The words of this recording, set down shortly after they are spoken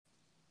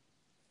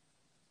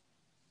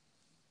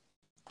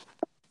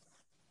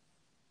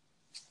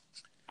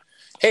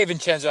Hey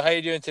Vincenzo, how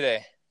you doing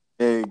today?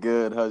 Hey,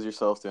 good. How's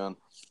yourself doing?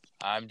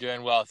 I'm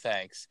doing well,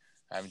 thanks.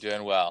 I'm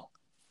doing well.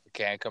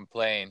 Can't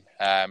complain.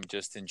 I'm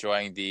just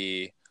enjoying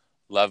the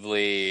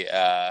lovely,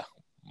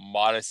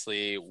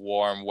 modestly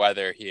warm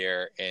weather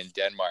here in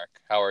Denmark.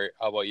 How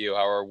about you?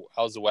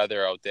 How's the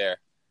weather out there?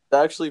 It's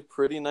actually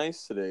pretty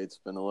nice today. It's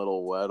been a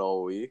little wet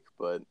all week,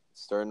 but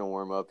it's starting to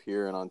warm up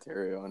here in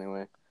Ontario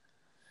anyway.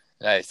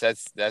 Nice.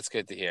 That's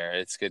good to hear.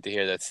 It's good to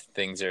hear that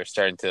things are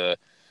starting to,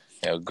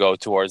 go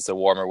towards the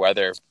warmer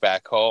weather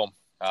back home.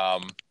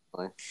 Um,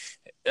 Like,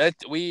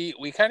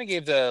 we kind of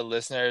gave the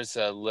listeners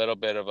a little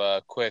bit of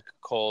a quick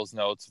Coles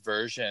Notes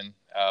version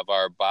of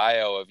our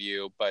bio of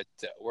you, but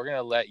we're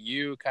gonna let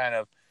you kind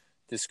of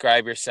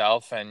describe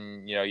yourself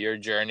and your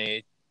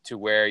journey to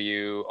where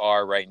you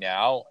are right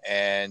now,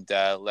 and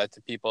let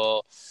the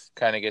people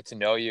kind of get to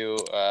know you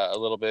a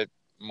little bit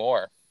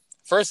more.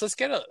 First, let's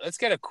get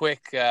a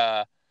quick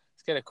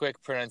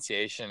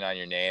pronunciation on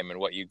your name and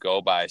what you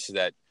go by, so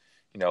that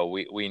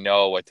we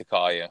know what to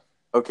call you.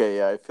 okay,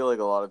 yeah, I feel like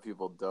a lot of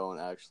people don't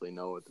actually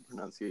know what the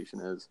pronunciation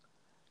is.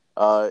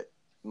 Uh,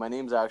 my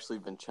name's actually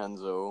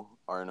Vincenzo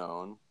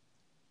Arnone.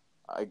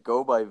 I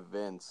go by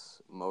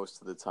Vince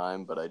most of the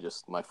time, but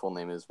my full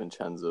name is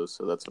Vincenzo,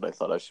 so that's what I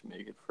thought I should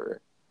make it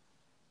for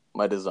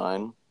my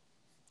design.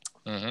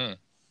 Mm-hmm.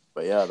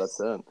 But yeah, that's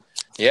it.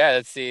 Yeah,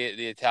 that's the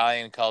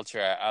Italian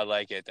culture. I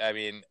like it. I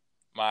mean,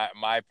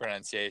 my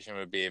pronunciation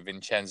would be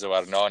Vincenzo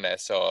Arnone.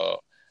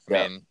 So, I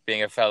Yeah, mean,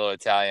 being a fellow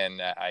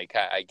Italian, I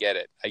get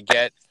it.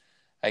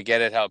 I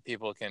get it how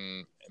people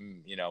can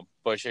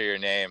butcher your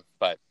name,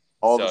 but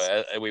all so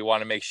this. we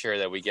want to make sure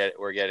that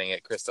we're getting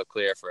it crystal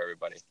clear for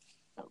everybody.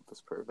 Yeah,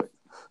 that's perfect.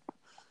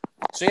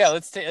 So yeah,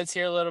 let's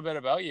hear a little bit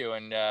about you,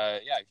 and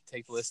yeah,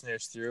 take the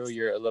listeners through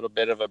your a little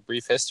bit of a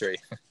brief history.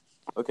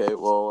 Okay,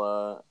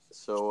 well,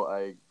 so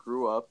I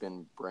grew up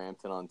in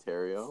Brampton,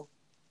 Ontario.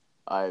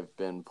 I've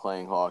been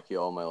playing hockey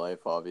all my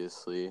life,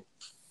 obviously,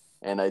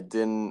 and I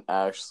didn't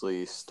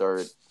actually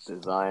start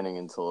designing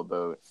until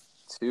about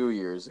 2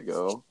 years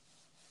ago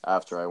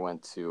after I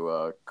went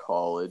to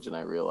college and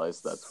I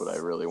realized that's what I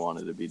really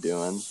wanted to be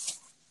doing.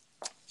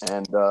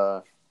 And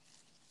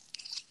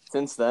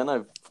since then,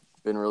 I've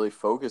been really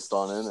focused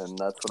on it,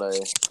 and I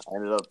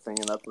ended up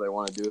thinking that's what I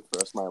want to do for the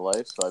rest of my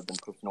life. So I've been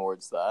pushing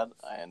towards that.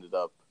 I ended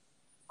up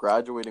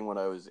graduating what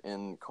I was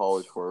in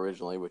college for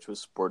originally, which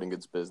was sporting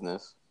goods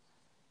business,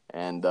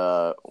 and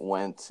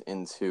went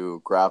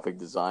into graphic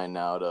design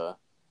now to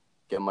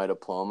get my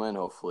diploma and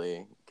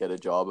hopefully get a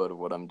job out of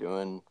what I'm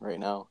doing right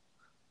now.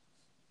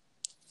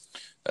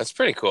 That's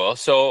pretty cool.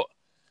 So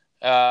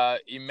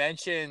you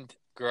mentioned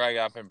growing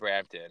up in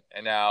Brampton,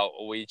 and now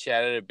we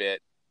chatted a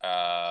bit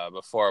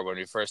before when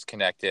we first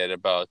connected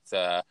about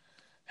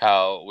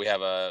how we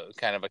have a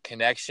kind of a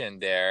connection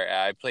there.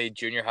 I played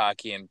junior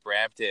hockey in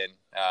Brampton.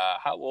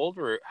 How old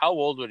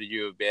would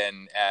you have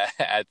been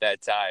at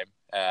that time?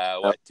 Yeah,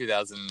 What,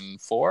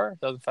 2004,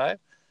 2005?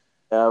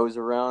 I was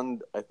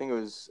around. I think it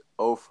was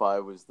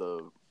 '05 was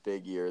the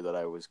big year that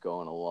I was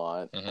going a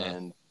lot, Mm-hmm.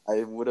 and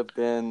I would have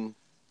been.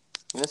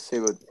 I'm gonna say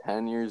about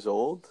 10 years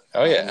old,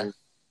 Oh nine yeah. years.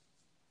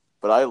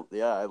 But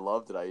I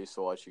loved it. I used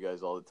to watch you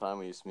guys all the time.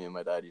 Me and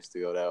my dad used to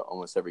go to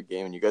almost every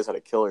game, and you guys had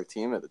a killer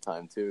team at the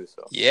time too.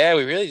 So Yeah,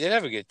 we really did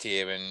have a good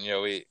team, and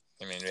I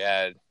mean, we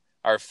had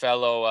our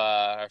fellow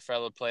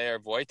player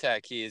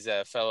Wojtek. He's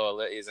an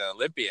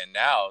Olympian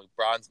now,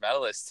 bronze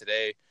medalist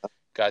today.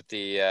 Got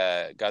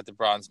the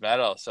bronze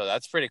medal, so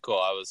that's pretty cool.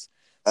 I was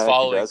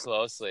following congrats.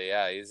 closely.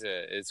 Yeah,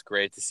 it's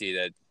great to see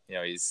that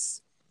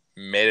he's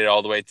made it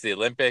all the way to the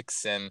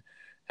Olympics, and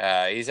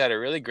he's had a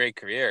really great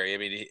career. I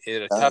mean, he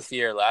had a Yeah, tough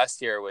year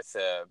last year with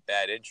a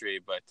bad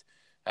injury, but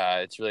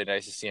it's really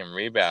nice to see him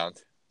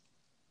rebound.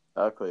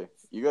 exactly.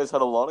 You guys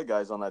had a lot of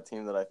guys on that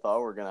team that I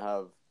thought were gonna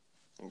have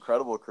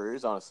incredible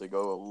careers. Honestly,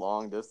 go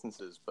long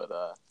distances,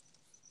 but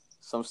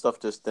some stuff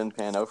just didn't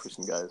pan out for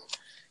some guys.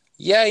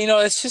 Yeah,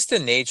 it's just the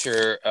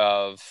nature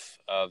of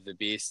the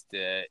beast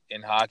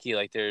in hockey.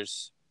 Like,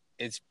 it's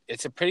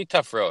a pretty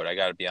tough road. I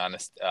got to be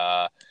honest.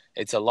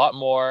 It's a lot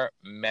more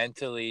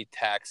mentally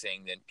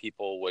taxing than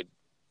people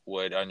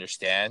would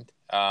understand.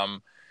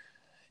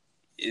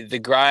 The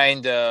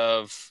grind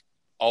of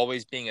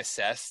always being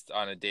assessed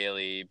on a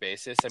daily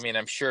basis. I mean,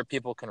 I'm sure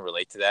people can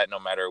relate to that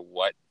no matter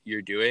what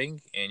you're doing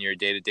in your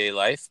day to day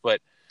life. But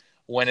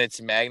when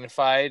it's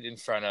magnified in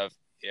front of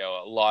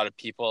a lot of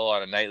people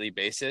on a nightly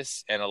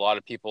basis, and a lot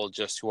of people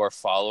just who are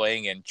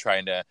following and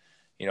trying to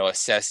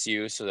assess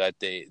you so that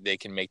they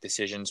can make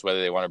decisions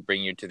whether they want to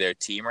bring you to their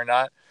team or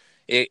not,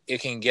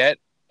 it can get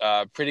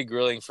pretty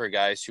grueling for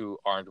guys who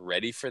aren't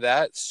ready for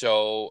that.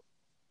 So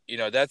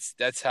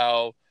that's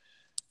how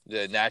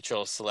the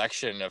natural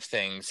selection of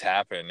things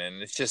happen,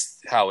 and it's just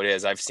how it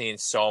is. I've seen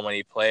so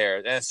many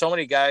players and so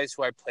many guys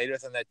who I played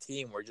with on that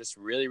team were just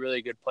really,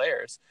 really good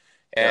players,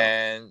 Yeah,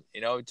 and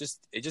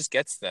it just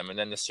gets them, and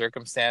then the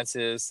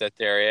circumstances that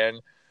they're in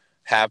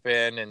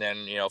happen, and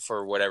then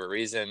for whatever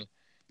reason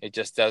it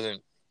just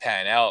doesn't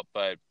pan out.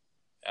 But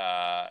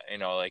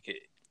like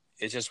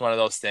it's just one of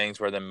those things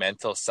where the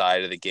mental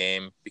side of the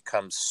game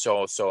becomes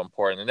so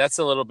important, and that's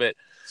a little bit,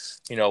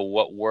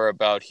 what we're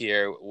about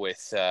here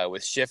with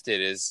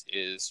Shifted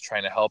is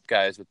trying to help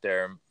guys with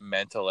their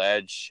mental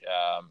edge,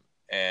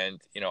 and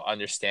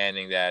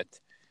understanding that,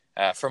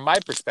 from my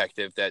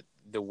perspective, that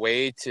the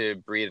way to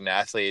breed an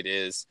athlete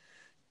is,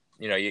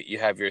 you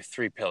have your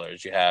three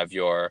pillars. You have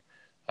your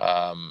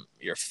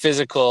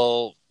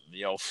physical,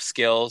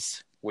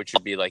 skills, which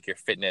would be like your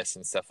fitness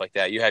and stuff like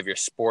that. You have your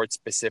sports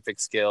specific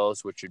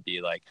skills, which would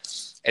be like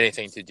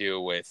anything to do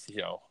with,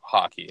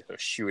 hockey, so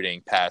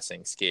shooting,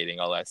 passing, skating,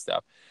 all that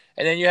stuff.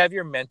 And then you have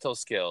your mental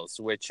skills,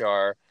 which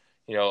are,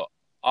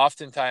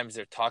 oftentimes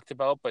they're talked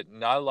about, but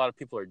not a lot of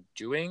people are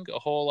doing a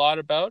whole lot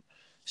about.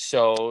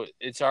 So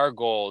it's our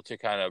goal to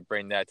kind of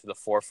bring that to the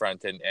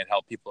forefront and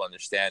help people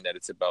understand that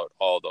it's about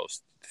all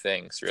those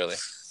things, really.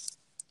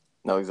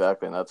 No,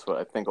 exactly, and that's what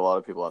I think a lot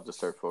of people have to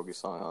start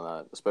focusing on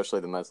that,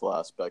 especially the mental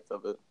aspect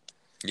of it.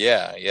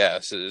 Yeah.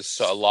 So there's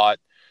a lot.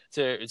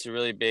 It's a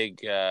really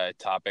big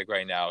topic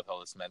right now with all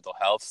this mental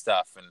health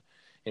stuff,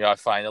 and I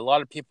find a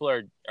lot of people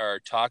are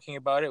talking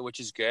about it, which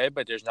is good,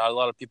 but there's not a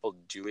lot of people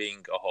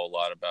doing a whole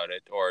lot about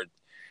it, or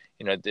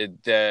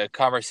the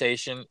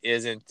conversation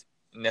isn't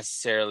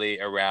necessarily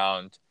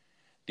around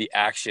the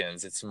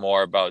actions. It's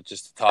more about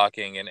just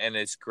talking, and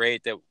it's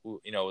great that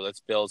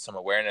let's build some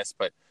awareness,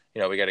 but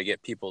we got to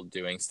get people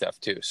doing stuff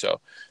too. So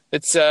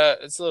it's a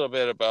little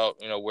bit about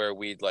where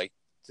we'd like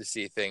to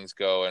see things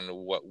go and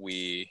what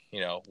we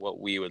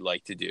would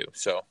like to do.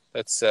 So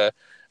that's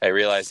I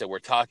realize that we're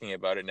talking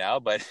about it now,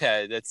 but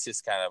that's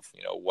just kind of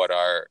what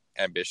our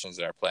ambitions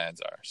and our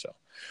plans are. So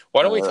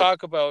why don't we Uh,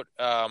 talk about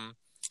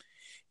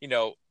you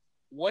know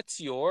what's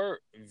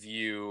your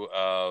view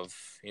of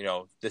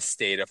the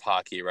state of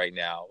hockey right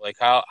now? Like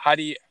how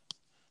do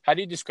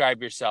you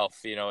describe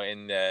yourself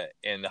in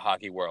the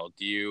hockey world?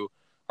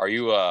 Are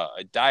you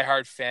a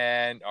diehard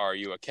fan? Are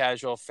you a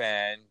casual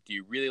fan? Do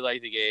you really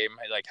like the game?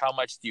 Like, how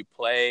much do you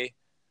play?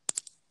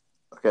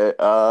 okay.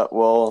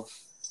 Well,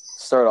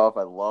 start off.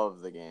 I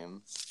love the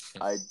game.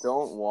 I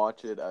don't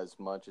watch it as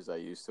much as I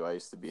used to. I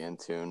used to be in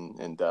tune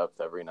in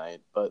depth every night,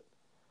 but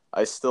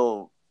I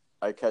still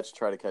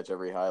try to catch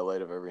every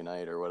highlight of every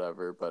night or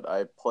whatever. But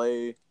I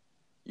play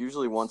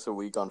usually once a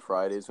week on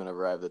Fridays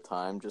whenever I have the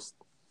time.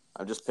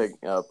 I'm just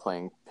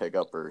playing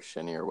pickup or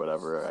shinny or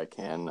whatever I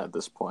can at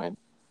this point.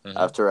 Mm-hmm.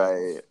 After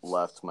I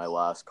left my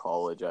last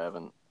college, I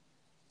haven't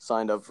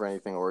signed up for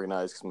anything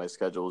organized because my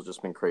schedule has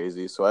just been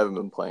crazy, so I haven't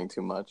been playing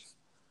too much.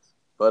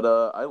 But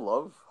I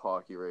love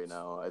hockey right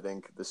now. I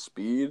think the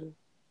speed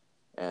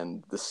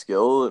and the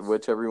skill at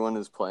which everyone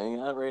is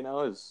playing at right now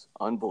is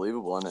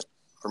unbelievable, and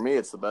for me,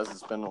 it's the best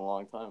it's been in a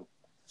long time.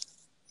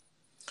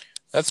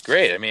 That's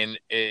great. I mean,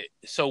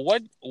 so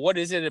what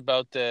is it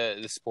about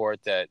the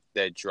sport that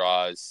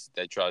draws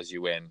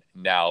you in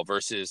now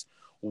versus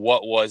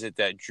what was it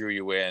that drew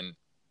you in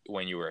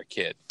when you were a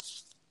kid?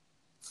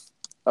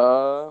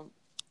 Uh,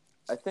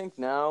 I think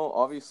now,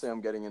 obviously,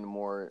 I'm getting into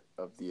more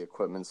of the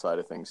equipment side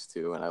of things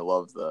too, and I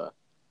love the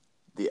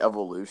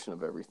evolution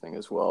of everything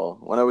as well.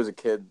 When I was a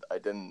kid, I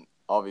didn't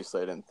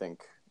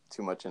think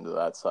too much into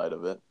that side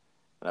of it,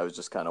 and I was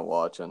just kind of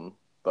watching.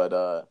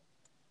 But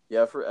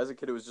yeah, for as a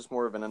kid, it was just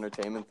more of an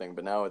entertainment thing.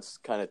 But now it's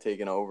kind of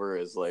taken over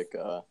as like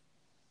I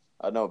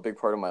don't know, a big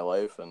part of my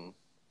life, and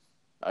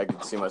I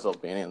could see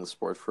myself being in the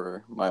sport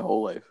for my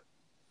whole life.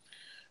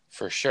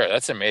 For sure.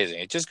 That's amazing.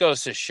 It just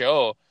goes to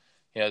show,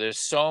 there's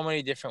so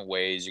many different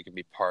ways you can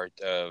be part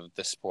of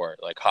the sport,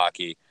 like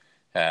hockey.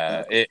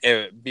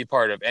 It be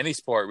part of any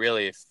sport,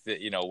 really, if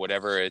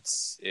whatever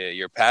it's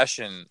your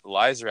passion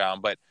lies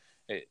around. But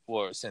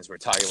well, since we're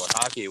talking about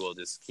hockey, we'll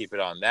just keep it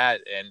on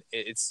that. And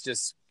it's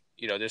just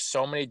there's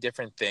so many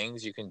different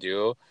things you can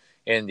do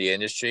in the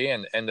industry,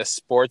 and the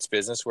sports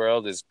business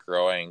world is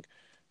growing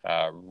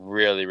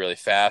really, really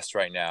fast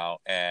right now,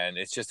 and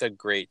it's just a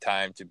great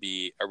time to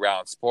be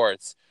around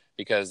sports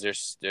because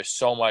there's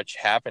so much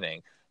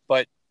happening.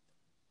 But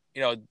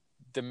you know,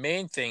 the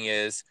main thing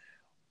is,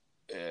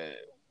 uh,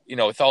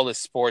 with all this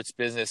sports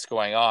business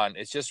going on,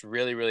 it's just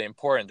really, really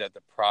important that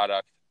the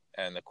product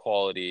and the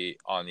quality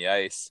on the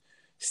ice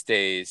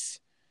stays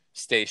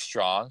stays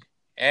strong,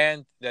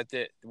 and that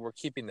we're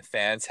keeping the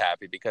fans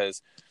happy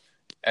because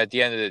at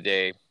the end of the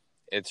day,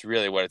 it's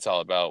really what it's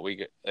all about.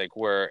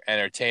 We're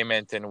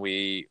entertainment, and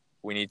we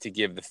need to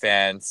give the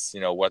fans,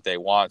 what they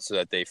want, so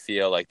that they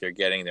feel like they're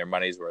getting their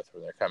money's worth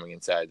when they're coming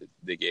inside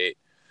the gate.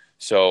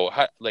 So,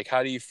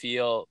 how do you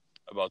feel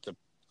about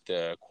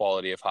the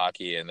quality of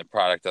hockey and the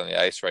product on the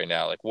ice right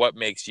now? Like, what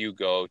makes you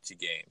go to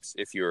games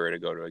if you were to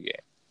go to a game?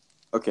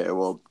 Okay,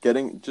 well,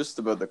 getting just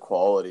about the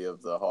quality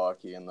of the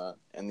hockey and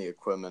the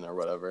equipment or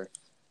whatever.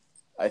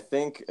 I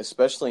think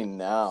especially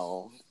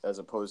now, as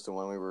opposed to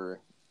when we were,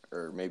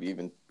 or maybe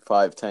even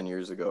 5, 10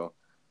 years ago,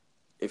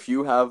 if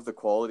you have the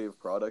quality of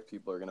product,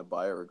 people are going to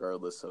buy it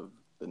regardless of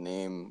the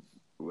name.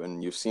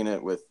 When you've seen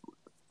it with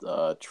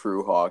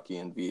True Hockey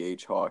and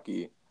VH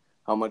Hockey,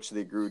 how much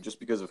they grew just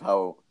because of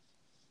how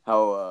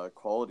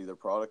quality their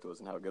product was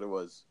and how good it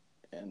was.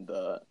 And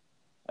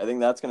I think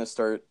that's going to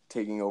start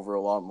taking over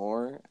a lot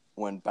more.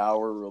 when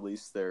Bauer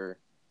released their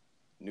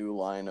new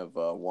line of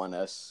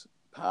 1S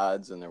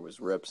pads and there was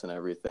rips and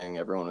everything,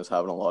 everyone was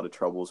having a lot of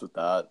troubles with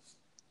that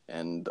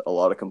and a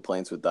lot of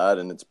complaints with that.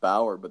 And it's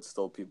Bauer, but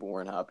still people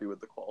weren't happy with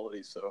the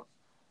quality. So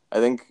I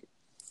think,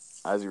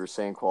 as you were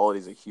saying, quality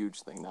is a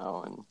huge thing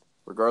now. And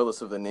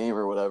regardless of the name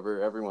or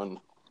whatever, everyone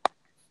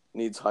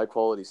needs high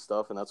quality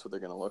stuff, and that's what they're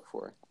going to look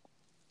for.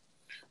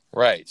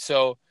 Right.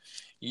 So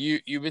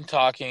you've been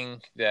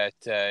talking that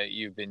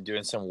you've been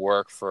doing some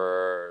work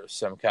for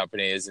some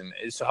companies, and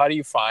so how do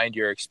you find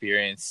your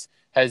experience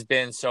has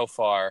been so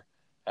far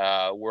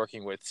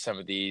working with some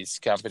of these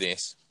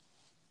companies?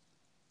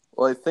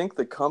 Well, I think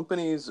the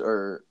companies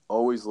are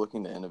always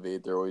looking to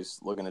innovate. They're always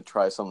looking to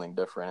try something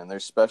different, and they're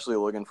especially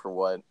looking for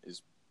what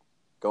is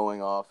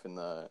going off in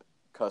the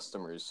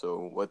customers.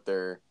 So what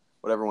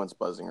everyone's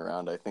buzzing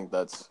around. I think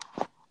that's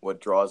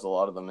what draws a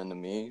lot of them into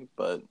me.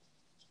 But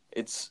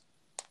it's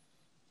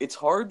it's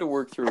hard to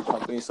work through a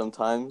company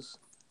sometimes,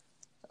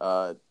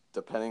 uh,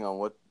 depending on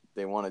what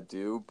they want to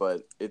do.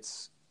 But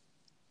it's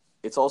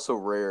also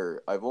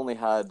rare. I've only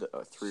had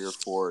 3 or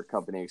 4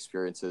 company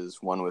experiences.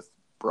 One with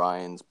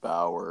Brian's,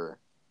 Bauer,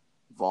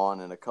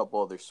 Vaughn, and a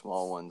couple other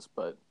small ones.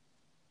 But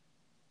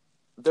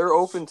they're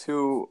open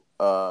to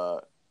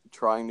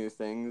trying new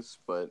things.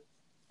 But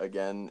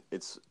again,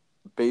 it's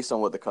based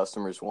on what the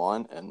customers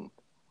want. And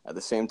at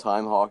the same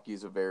time, hockey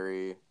is a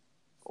very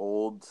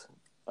old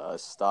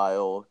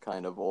style,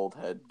 kind of old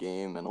head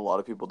game, and a lot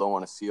of people don't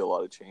want to see a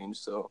lot of change.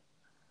 So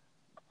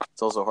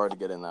it's also hard to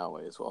get in that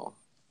way as well.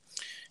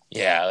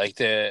 Yeah, like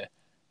the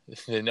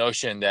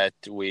notion that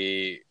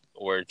we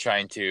were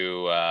trying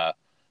to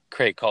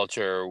create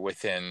culture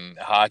within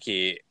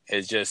hockey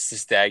is just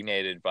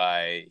stagnated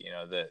by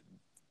the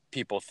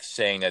people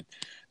saying that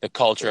the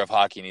culture Yeah. of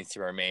hockey needs to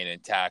remain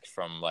intact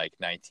from like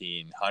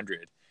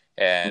 1900,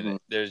 and Mm-hmm.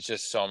 there's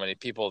just so many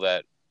people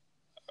that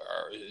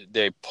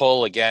they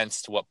pull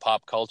against what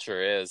pop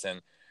culture is,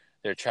 and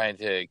they're trying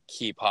to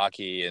keep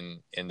hockey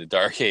in the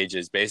dark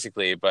ages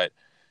basically. But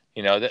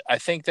I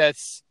think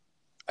that's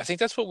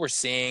what we're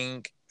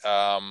seeing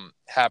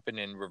happen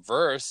in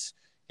reverse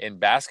in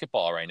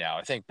basketball right now.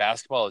 I think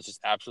basketball is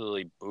just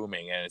absolutely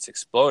booming and it's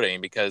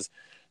exploding because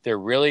they're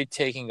really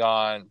taking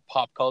on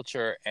pop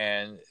culture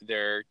and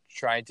they're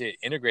trying to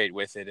integrate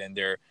with it, and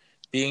they're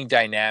being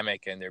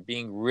dynamic and they're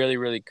being really,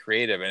 really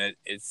creative. And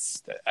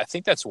it's I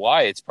think that's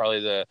why it's probably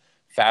the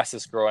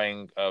fastest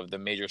growing of the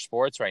major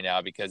sports right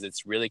now, because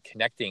it's really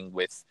connecting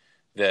with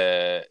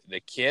the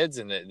kids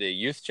and the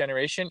youth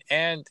generation,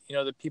 and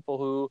the people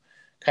who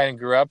kind of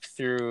grew up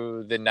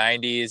through the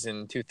 90s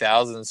and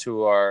 2000s,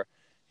 who are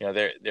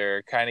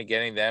they're kind of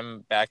getting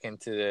them back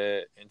into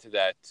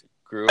that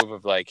groove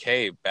of like,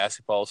 hey,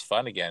 basketball is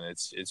fun again.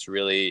 It's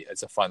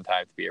a fun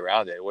time to be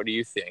around it. What do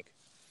you think?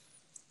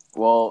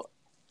 Well,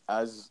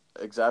 as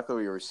exactly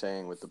what you were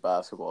saying with the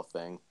basketball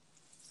thing,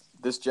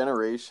 this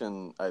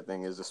generation, I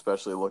think, is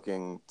especially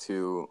looking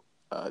to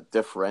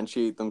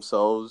differentiate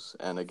themselves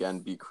and again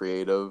be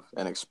creative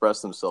and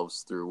express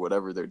themselves through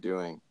whatever they're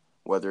doing,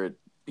 whether it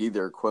be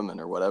their equipment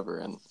or whatever.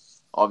 And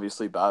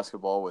obviously,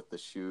 basketball with the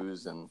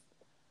shoes and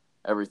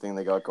everything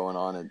they got going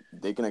on, and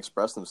they can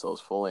express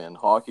themselves fully. And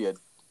hockey, I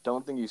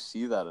don't think you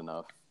see that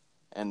enough.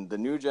 And the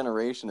new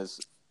generation is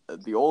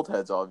the old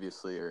heads,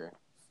 obviously, or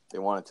they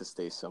want it to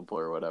stay simple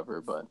or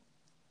whatever. But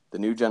the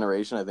new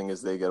generation, I think,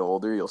 as they get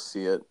older, you'll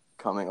see it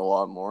coming a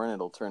lot more, and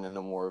it'll turn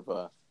into more of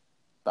a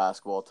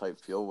basketball type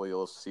feel where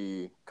you'll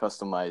see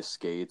customized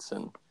skates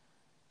and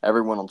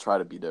everyone will try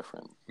to be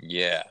different.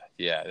 Yeah,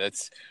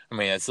 that's a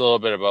little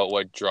bit about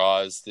what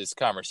draws this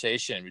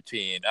conversation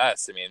between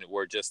us. I mean,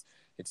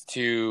 it's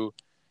two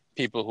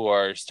people who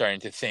are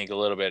starting to think a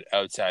little bit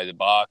outside the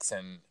box,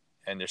 and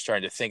they're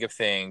starting to think of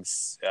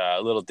things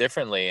a little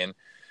differently. And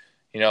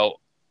you know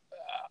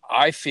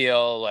I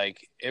feel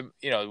like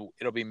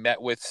it'll be met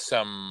with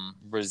some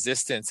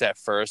resistance at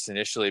first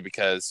initially,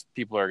 because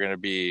people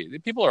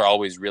are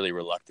always really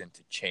reluctant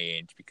to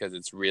change, because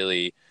it's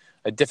really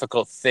a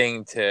difficult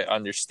thing to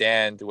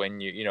understand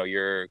when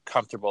you're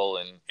comfortable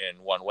in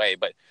one way.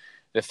 But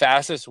the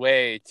fastest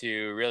way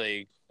to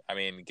really, I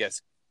mean, I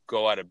guess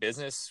go out of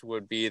business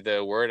would be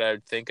the word I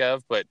would think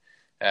of. But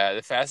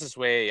the fastest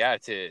way, yeah,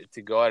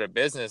 to go out of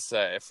business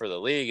for the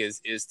league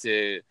is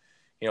to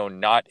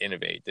not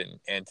innovate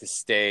and to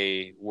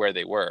stay where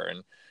they were.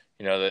 And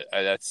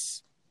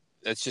that's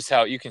just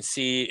how you can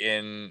see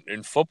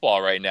in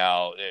football right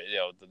now.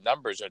 The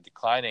numbers are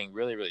declining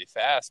really, really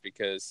fast,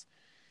 because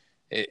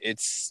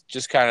it's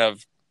just kind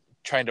of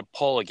trying to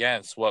pull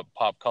against what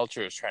pop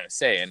culture is trying to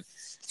say. And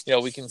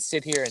we can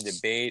sit here and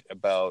debate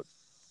about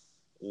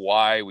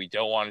why we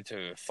don't want it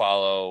to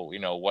follow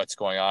what's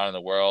going on in the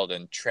world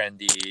and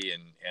trendy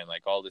and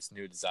like all this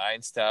new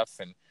design stuff,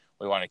 and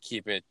we want to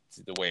keep it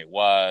the way it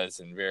was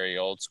and very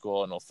old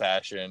school and old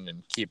fashioned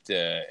and keep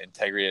the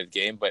integrity of the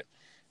game. But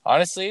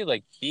honestly,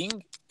 like,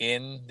 being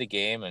in the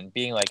game and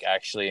being like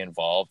actually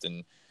involved,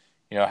 and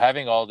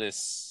having all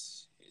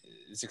this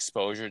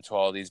exposure to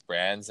all these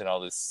brands and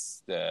all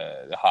this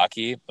the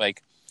hockey,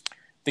 like,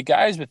 the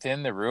guys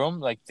within the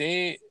room, like,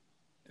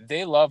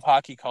 they love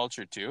hockey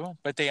culture too,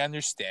 but they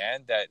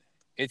understand that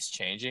it's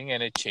changing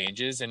and it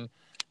changes, and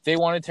they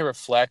wanted to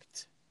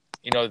reflect,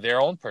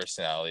 their own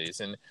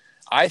personalities. And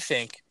I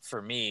think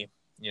for me,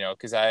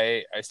 because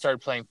I started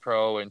playing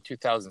pro in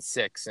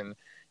 2006, and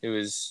it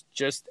was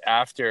just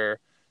after,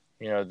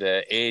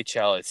 the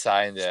AHL had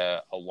signed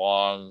a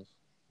long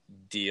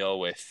deal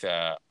with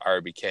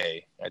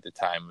RBK at the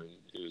time.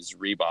 It was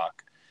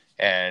Reebok,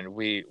 and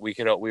we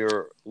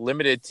were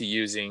limited to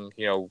using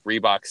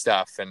Reebok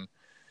stuff, and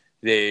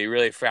they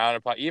really frowned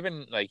upon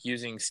even like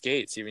using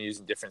skates, even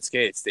using different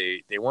skates.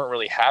 They weren't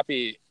really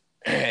happy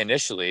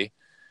initially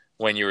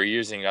when you were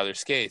using other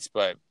skates,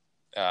 but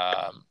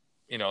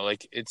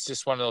like it's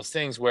just one of those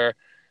things where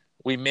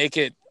we make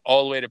it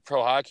all the way to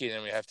pro hockey, and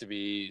then we have to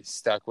be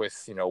stuck with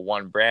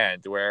one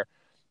brand. Where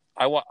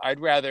I'd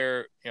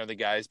rather the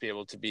guys be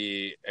able to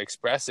be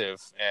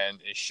expressive and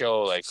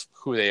show like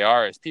who they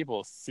are as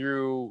people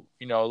through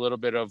a little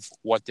bit of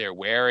what they're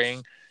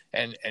wearing,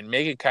 and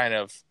make it kind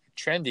of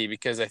trendy,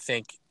 because I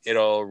think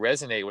it'll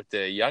resonate with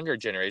the younger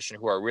generation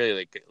who are really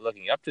like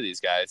looking up to these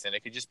guys, and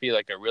it could just be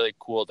like a really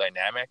cool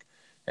dynamic,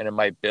 and it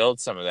might build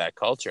some of that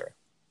culture.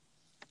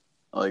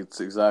 Like,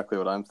 it's exactly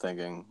what I'm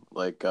thinking.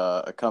 Like,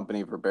 a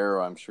company,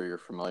 Verbero, I'm sure you're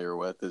familiar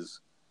with,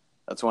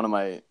 that's one of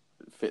my.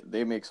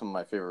 They make some of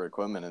my favorite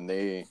equipment, and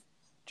they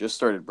just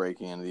started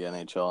breaking into the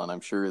NHL, and I'm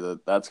sure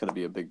that that's going to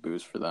be a big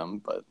boost for them.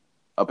 But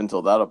up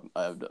until that,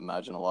 I'd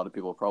imagine a lot of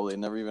people probably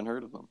never even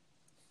heard of them.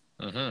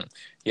 Mm-hmm.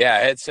 Yeah, I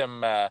had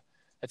some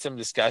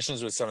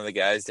discussions with some of the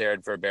guys there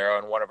at Verbero,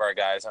 and one of our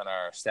guys on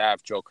our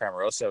staff, Joe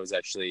Cramarosa, was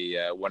actually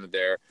one of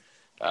their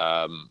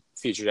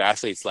featured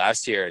athletes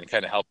last year, and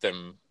kind of helped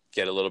them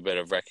get a little bit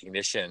of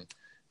recognition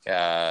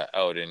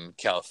out in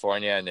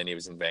California, and then he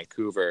was in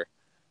Vancouver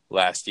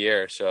last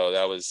year. So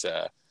that was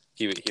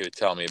he would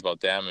tell me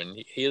about them, and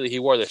he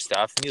wore their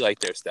stuff and he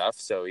liked their stuff,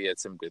 so he had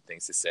some good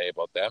things to say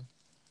about them.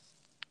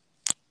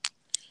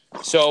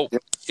 So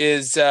Yep.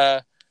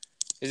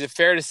 Is it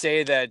fair to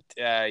say that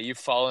you've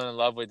fallen in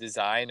love with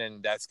design,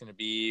 and that's going to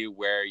be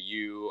where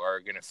you are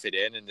going to fit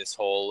in this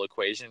whole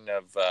equation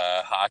of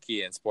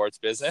hockey and sports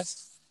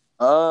business?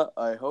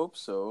 I hope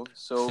so.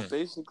 So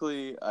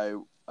basically,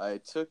 I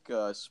took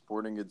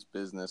sporting goods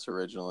business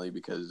originally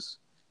because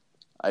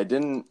I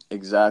didn't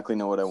exactly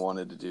know what I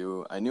wanted to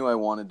do. I knew I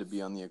wanted to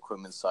be on the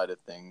equipment side of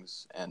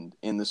things and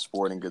in the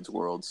sporting goods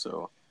world,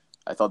 so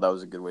I thought that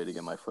was a good way to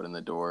get my foot in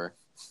the door.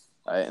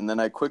 And then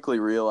I quickly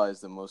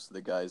realized that most of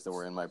the guys that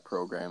were in my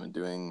program and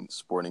doing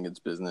sporting goods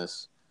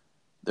business,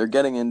 they're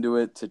getting into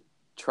it to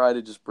try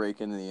to just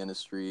break into the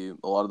industry.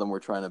 A lot of them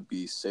were trying to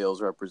be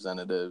sales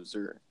representatives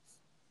or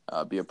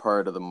be a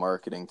part of the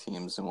marketing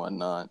teams and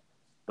whatnot.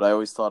 But I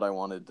always thought I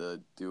wanted to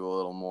do a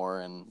little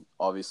more, and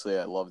obviously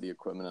I love the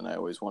equipment, and I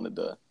always wanted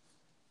to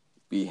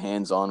be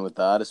hands-on with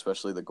that,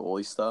 especially the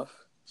goalie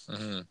stuff.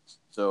 Mm-hmm.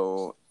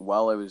 So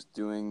while I was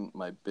doing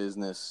my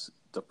business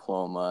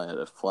diploma at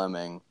a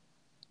Fleming,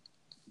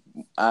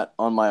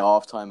 on my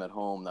off time at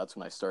home, that's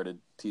when I started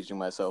teaching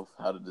myself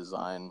how to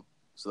design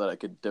so that I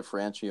could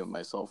differentiate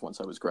myself once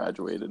I was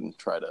graduated and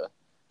try to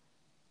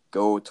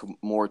go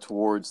more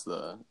towards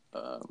the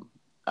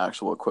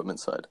actual equipment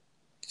side.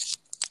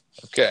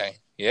 Okay,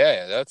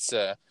 yeah, that's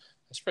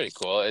pretty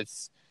cool.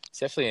 It's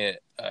definitely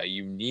a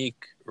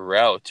unique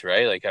route,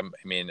 right? Like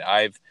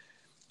I've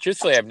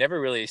truthfully I've never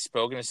really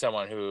spoken to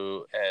someone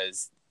who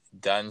has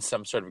done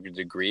some sort of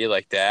degree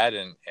like that,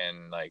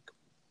 and like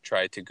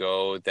tried to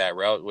go that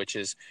route, which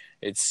is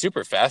it's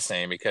super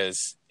fascinating,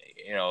 because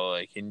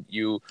like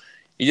you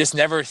just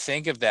never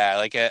think of that.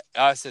 Like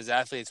us as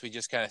athletes, we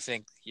just kind of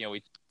think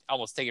we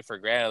almost take it for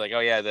granted, like, oh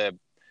yeah,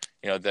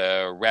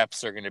 the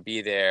reps are going to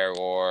be there,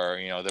 or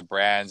the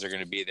brands are going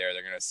to be there,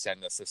 they're going to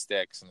send us the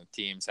sticks, and the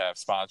teams have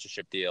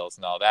sponsorship deals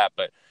and all that.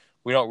 But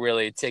we don't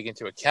really take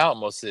into account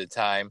most of the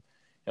time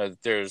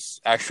that there's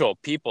actual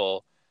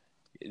people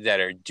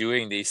that are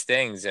doing these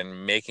things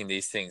and making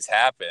these things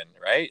happen,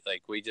 right?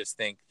 Like we just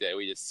think that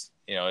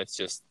it's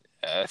just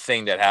a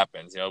thing that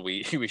happens.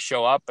 We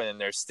show up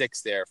and there's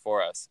sticks there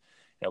for us,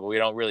 but we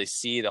don't really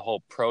see the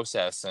whole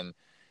process, and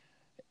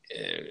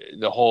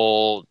the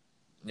whole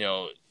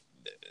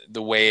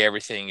the way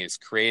everything is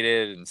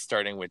created, and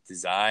starting with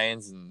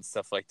designs and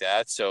stuff like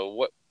that.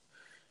 So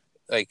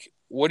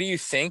what do you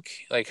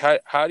think, like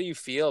how do you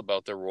feel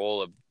about the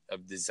role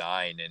of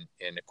design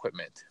in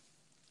equipment?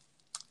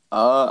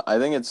 I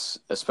think it's,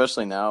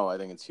 especially now, I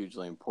think it's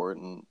hugely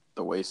important.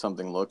 The way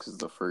something looks is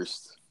the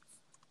first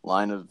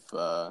line of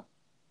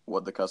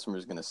what the customer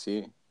is going to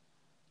see.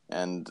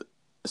 And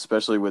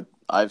especially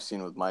I've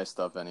seen with my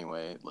stuff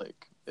anyway,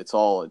 like it's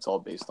all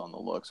based on the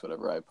looks,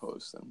 whatever I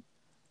post. And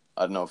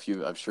I don't know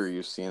I'm sure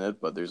you've seen it,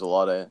 but there's a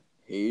lot of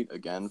hate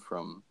again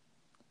from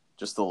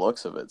just the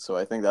looks of it. So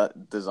I think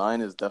that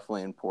design is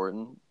definitely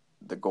important.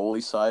 The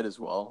goalie side as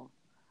well.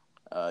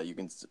 You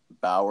can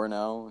Bauer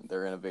now,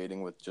 they're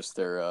innovating with just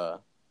their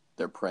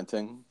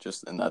printing,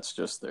 and that's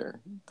just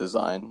their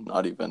design,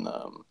 not even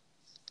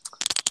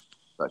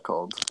that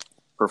called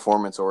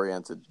performance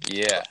oriented.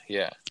 Yeah.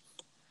 Yeah,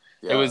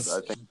 It was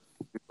I think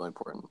it's really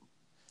important.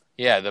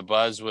 yeah, the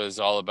buzz was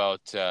all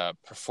about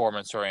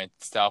performance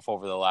oriented stuff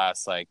over the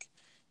last, like,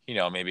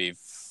 maybe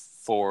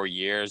 4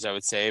 years, I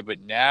would say.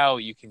 But now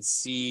you can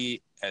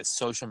see, as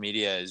social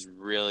media is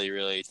really,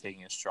 really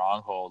taking a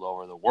stronghold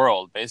over the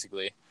world,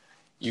 basically,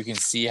 you can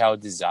see how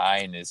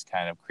design is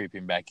kind of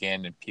creeping back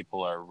in, and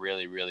people are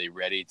really, really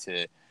ready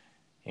to,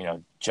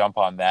 jump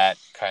on that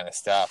kind of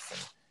stuff.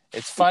 And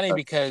it's funny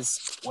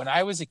because when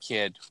I was a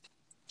kid,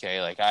 okay,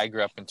 like I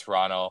grew up in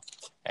Toronto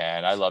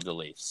and I love the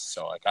Leafs.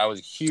 So like I was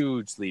a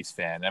huge Leafs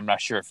fan. I'm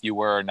not sure if you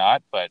were or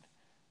not, but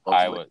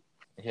I Lovely. was,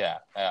 yeah,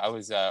 I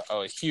was a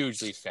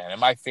huge Leafs fan. And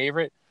my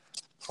favorite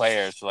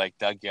players were like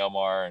Doug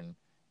Gilmour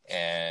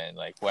and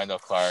like Wendell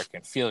Clark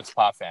and Felix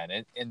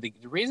Potvin. And the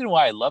reason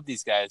why I love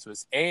these guys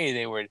was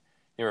they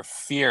were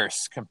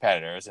fierce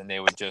competitors, and they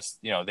would just,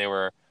 they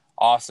were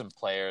awesome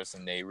players,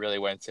 and they really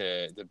went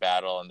to the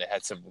battle, and they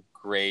had some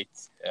great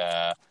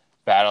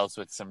battles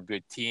with some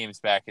good teams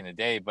back in the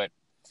day. But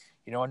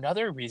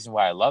another reason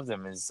why I love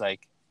them is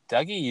like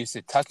Dougie used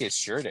to tuck his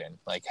shirt in,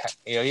 like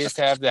he used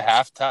to have the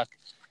half tuck,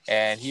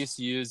 and he used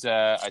to use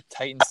a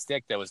Titan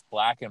stick that was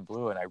black and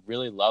blue, and I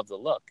really loved the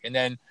look. And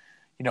then,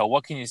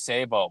 what can you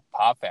say about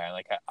Potvin?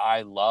 Like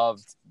I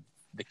loved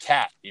the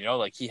cat,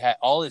 like he had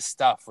all his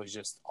stuff was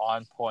just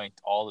on point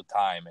all the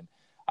time. And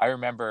I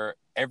remember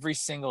every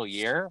single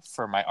year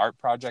for my art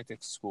project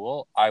at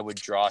school, I would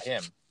draw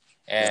him.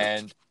 Yeah.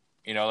 And,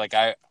 like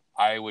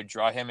I would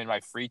draw him in my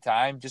free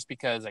time just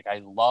because like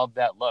I love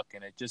that look,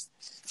 and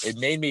it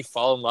made me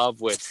fall in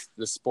love with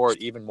the sport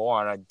even more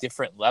on a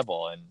different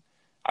level. And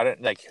I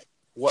don't like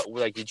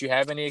did you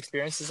have any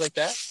experiences like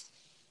that?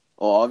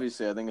 Well,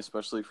 obviously, I think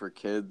especially for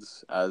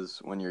kids, as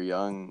when you're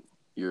young,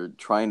 you're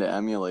trying to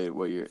emulate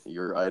what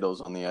your idols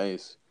on the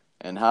ice.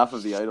 And half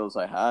of the idols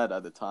I had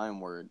at the time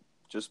were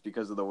just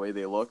because of the way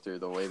they looked or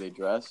the way they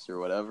dressed or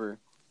whatever.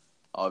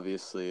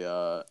 Obviously,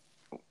 I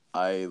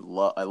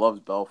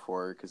loved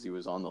Belfour because he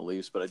was on the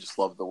Leafs, but I just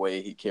loved the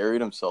way he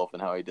carried himself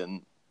and how he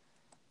didn't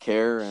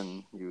care,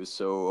 and he was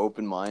so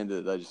open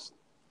minded.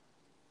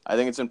 I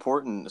think it's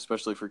important,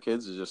 especially for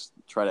kids, to just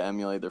try to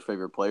emulate their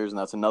favorite players, and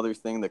that's another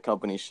thing that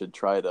companies should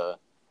try to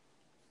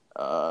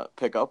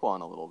pick up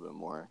on a little bit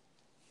more.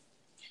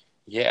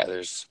 Yeah,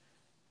 there's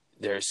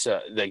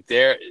like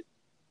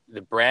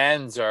the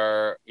brands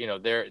are,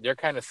 they're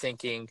kind of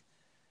thinking,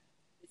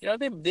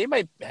 they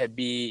might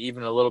be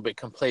even a little bit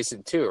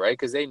complacent too, right?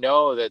 Because they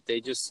know that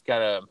they just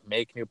gotta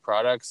make new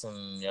products,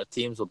 and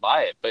teams will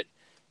buy it. But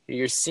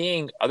you're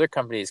seeing other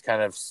companies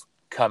kind of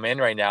come in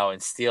right now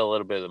and steal a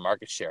little bit of the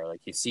market share.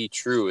 Like you see,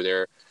 True,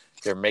 they're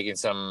making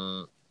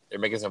some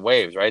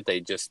waves, right?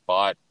 They just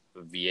bought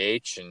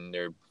VH, and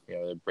they're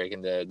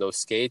breaking those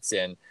skates,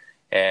 and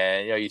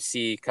you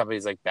see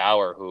companies like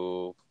Bauer,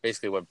 who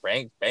basically went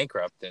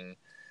bankrupt. And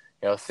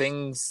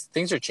things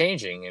are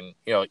changing.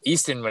 And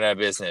Easton went out of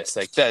business.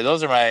 Like that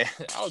was my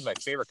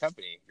favorite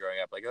company growing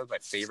up. Like that was my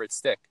favorite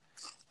stick.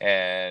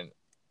 And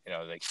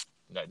like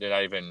they're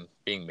not even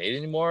being made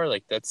anymore.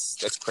 Like that's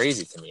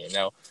crazy to me. And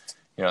now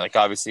like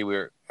obviously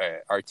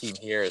our team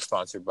here is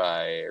sponsored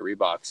by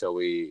Reebok, so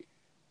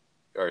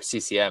or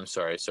CCM,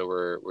 sorry, so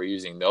we're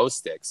using those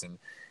sticks. And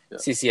Yeah.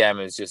 CCM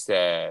is just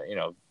a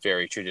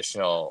very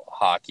traditional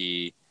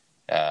hockey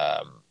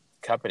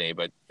company,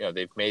 but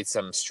they've made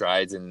some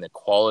strides in the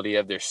quality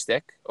of their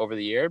stick over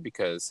the year,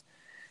 because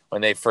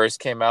when they first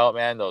came out,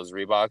 man, those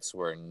Reeboks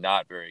were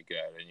not very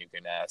good. And you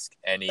can ask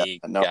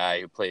any No,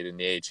 guy who played in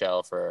the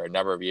AHL for a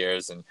number of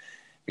years, and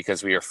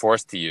because we are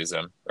forced to use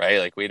them, right?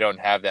 Like we don't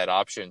have that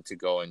option to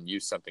go and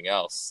use something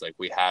else. Like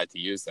we had to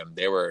use them.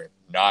 They were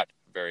not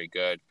very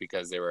good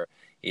because they were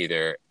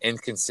either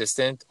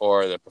inconsistent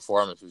or the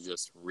performance was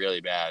just really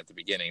bad at the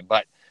beginning.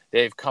 But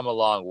they've come a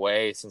long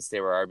way since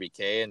they were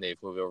RBK, and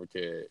they've moved over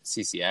to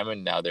CCM,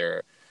 and now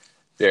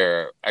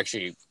they're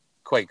actually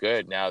quite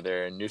good. Now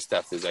their new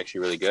stuff is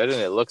actually really good, and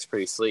it looks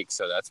pretty sleek.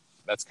 So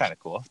that's kind of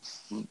cool.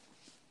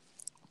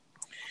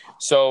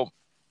 So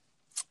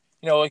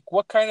like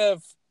what kind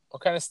of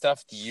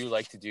stuff do you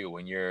like to do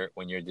when you're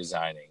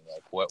designing?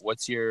 Like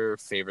what's your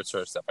favorite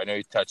sort of stuff? I know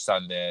you touched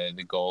on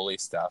the goalie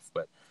stuff,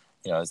 but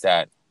is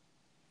that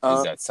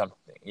uh,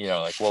 something,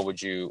 like what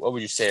would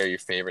you say are your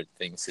favorite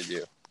things to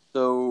do?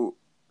 so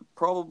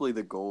probably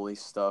the goalie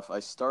stuff. I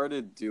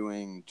started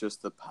doing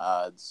just the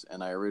pads,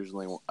 and I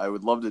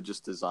would love to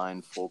just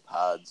design full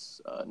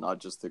pads, not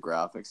just the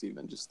graphics,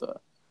 even just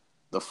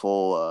the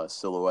full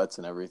silhouettes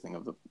and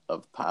everything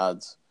of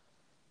pads.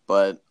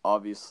 But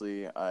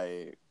obviously,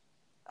 I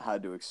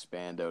had to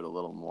expand out a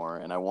little more,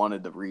 and I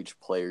wanted to reach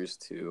players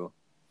too.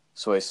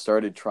 So I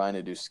started trying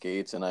to do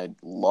skates, and I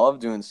love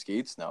doing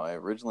skates now. I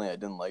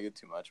didn't like it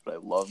too much, but I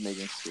love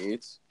making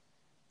skates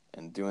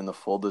and doing the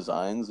full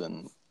designs.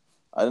 And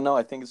I don't know,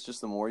 I think it's just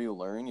the more you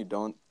learn, you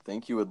don't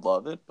think you would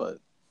love it, but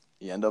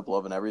you end up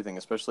loving everything,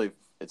 especially if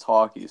it's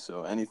hockey.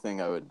 So anything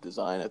I would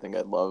design, I think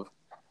I'd love.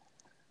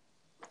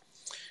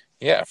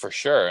 Yeah, for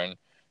sure. And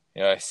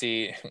I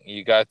see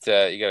you got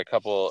a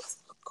couple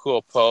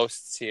cool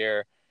posts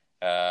here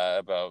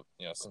about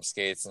some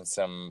skates and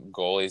some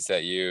goalies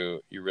that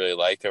you really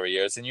liked over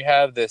years. And you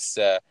have this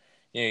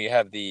you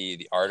have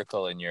the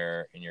article in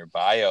your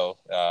bio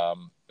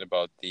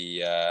about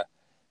the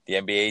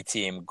NBA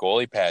team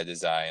goalie pad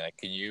design. Like,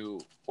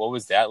 what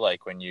was that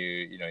like when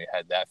you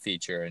had that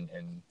feature and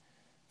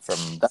from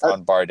That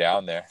on bar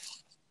down there?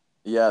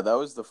 Yeah, that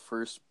was the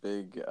first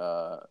big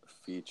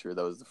feature.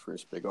 That was the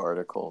first big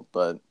article.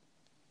 But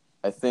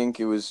I think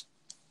it was.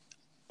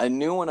 I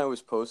knew when I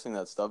was posting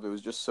that stuff, it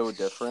was just so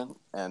different.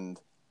 And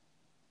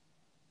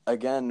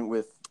again,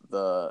 with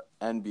the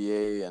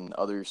NBA and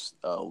other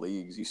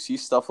leagues, you see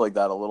stuff like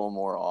that a little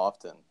more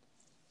often.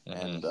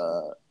 And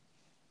Mm-hmm.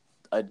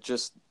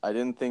 I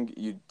didn't think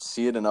you'd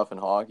see it enough in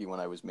hockey when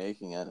I was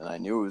making it, and I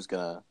knew it was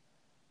gonna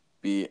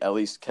be at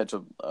least catch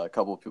a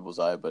couple of people's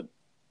eye. But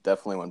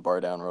definitely when Bar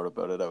Down wrote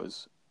about it, I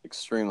was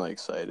extremely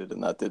excited,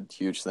 and that did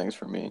huge things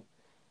for me,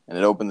 and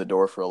it opened the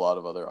door for a lot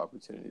of other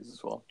opportunities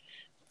as well.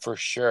 For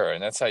sure,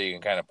 and that's how you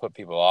can kind of put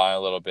people on a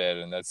little bit,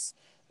 and that's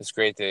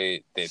great.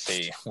 They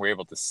were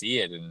able to see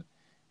it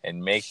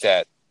and make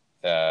that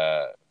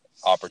uh,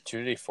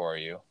 opportunity for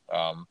you.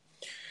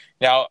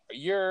 Now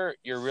you're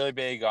really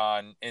big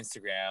on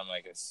Instagram.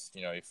 Like, it's,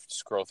 you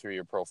scroll through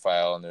your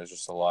profile and there's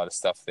just a lot of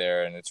stuff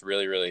there, and it's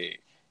really really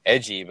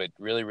edgy, but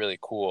really really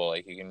cool.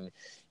 Like,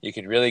 you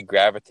can really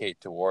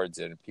gravitate towards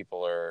it, and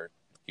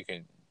you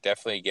can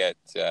definitely get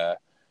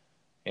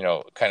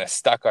kind of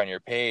stuck on your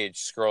page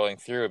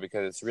scrolling through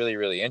because it's really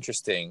really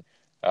interesting.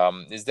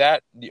 Is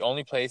that the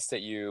only place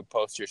that you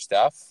post your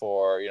stuff,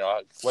 or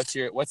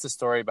what's the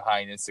story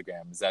behind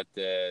Instagram? Is that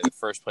the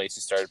first place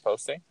you started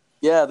posting?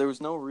 Yeah, there was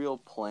no real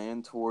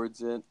plan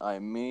towards it. I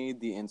made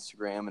the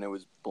Instagram and it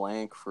was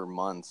blank for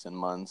months and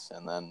months,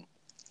 and then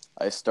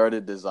I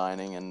started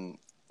designing, and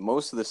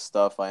most of the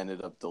stuff I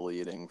ended up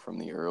deleting from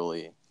the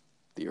early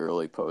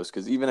posts,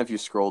 because even if you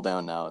scroll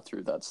down now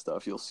through that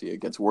stuff, you'll see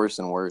it gets worse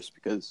and worse,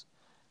 because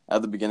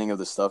at the beginning of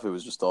the stuff it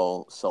was just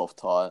all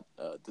self-taught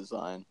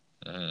design.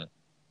 Mm-hmm.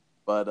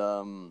 But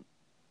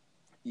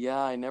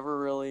yeah, I never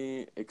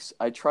really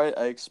I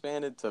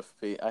expanded to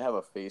I have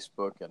a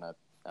Facebook, and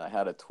I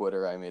had a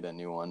Twitter. I made a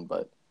new one,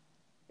 but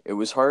it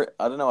was hard.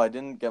 I don't know, I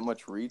didn't get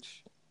much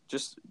reach.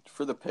 Just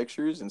for the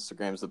pictures,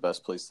 Instagram's the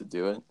best place to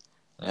do it.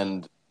 Mm-hmm.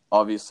 And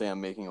obviously I'm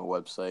making a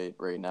website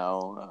right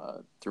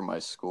now through my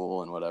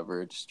school and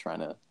whatever, just trying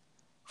to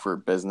for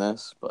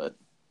business. But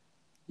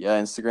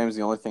yeah, Instagram's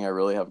the only thing I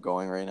really have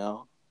going right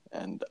now,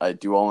 and I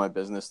do all my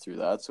business through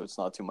that, so it's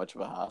not too much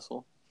of a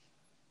hassle.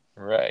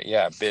 Right.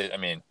 Yeah. I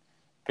mean,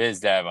 biz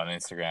dev on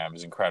Instagram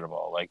is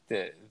incredible. Like,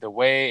 the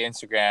way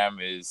Instagram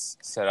is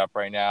set up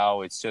right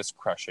now, it's just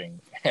crushing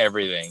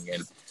everything.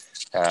 And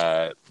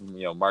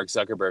Mark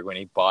Zuckerberg, when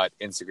he bought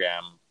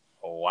Instagram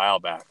a while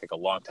back, like a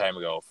long time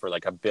ago, for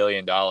like $1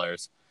 billion,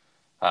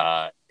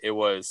 it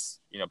was,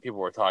 people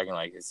were talking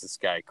like, is this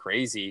guy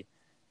crazy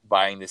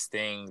buying this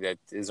thing that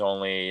is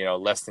only,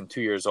 less than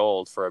 2 years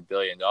old for $1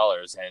 billion?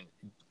 And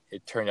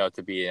it turned out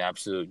to be an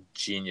absolute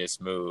genius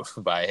move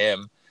by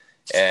him.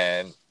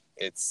 And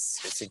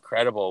it's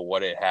incredible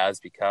what it has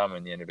become,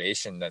 and the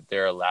innovation that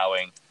they're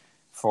allowing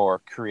for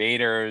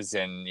creators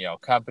and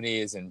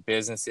companies and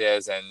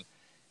businesses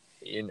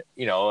and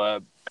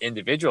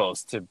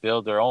individuals to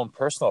build their own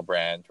personal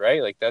brand,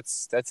 right? Like,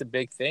 that's a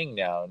big thing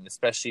now, and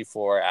especially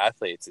for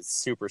athletes, it's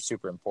super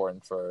super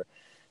important for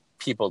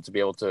people to be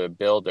able to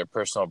build their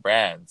personal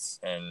brands.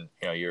 And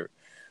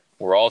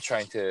we're all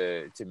trying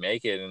to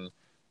make it, and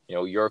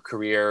your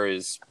career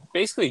is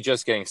basically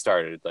just getting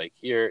started. Like,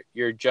 you're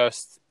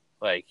just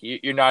like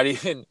you're not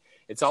even.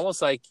 It's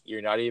almost like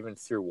you're not even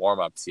through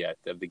warm-ups yet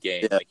of the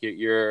game. Yeah, Like,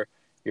 you're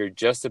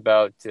just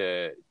about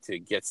to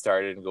get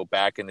started and go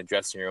back in the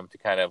dressing room to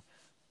kind of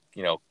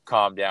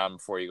calm down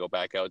before you go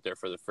back out there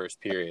for the first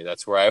period.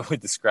 That's where I would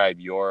describe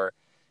your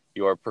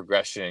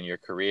progression in your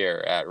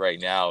career at right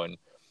now. And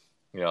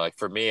like,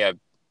 for me, I've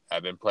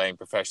been playing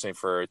professionally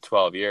for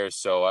 12 years,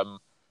 so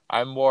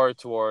I'm more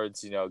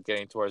towards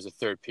getting towards the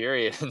third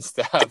period and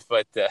stuff.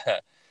 But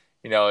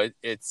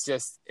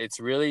it's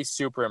really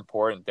super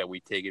important that we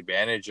take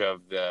advantage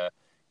of the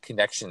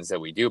connections that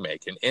we do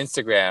make. And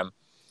Instagram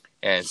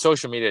and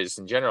social media just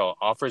in general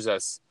offers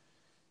us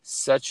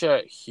such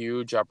a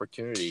huge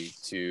opportunity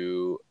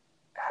to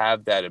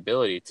have that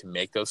ability to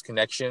make those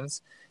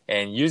connections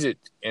and use it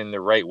in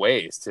the right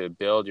ways to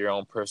build your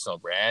own personal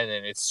brand.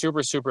 And it's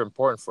super super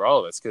important for all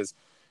of us, because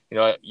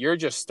you're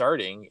just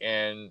starting,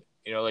 and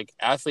like,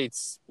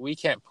 athletes, we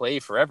can't play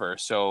forever,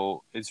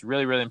 so it's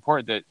really really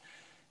important that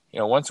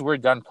once we're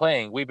done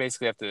playing, we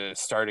basically have to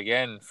start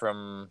again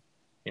from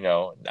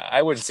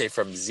I wouldn't say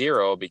from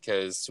zero,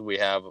 because we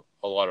have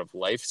a lot of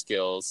life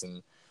skills,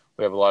 and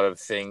we have a lot of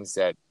things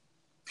that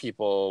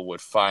people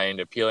would find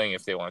appealing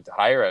if they wanted to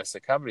hire us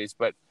at companies.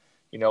 But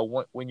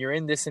when you're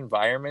in this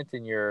environment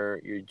and you're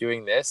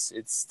doing this,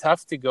 it's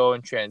tough to go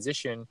and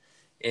transition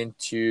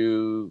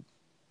into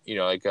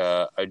like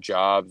a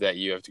job that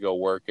you have to go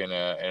work in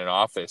an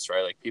office,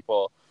 right? Like,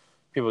 people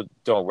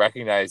don't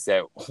recognize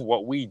that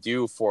what we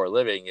do for a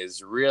living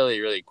is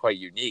really really quite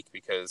unique,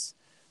 because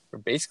we're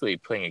basically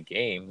playing a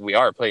game. We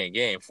are playing a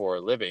game for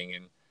a living,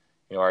 and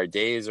our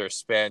days are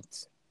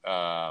spent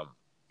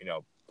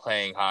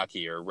playing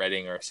hockey or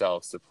readying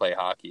ourselves to play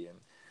hockey. And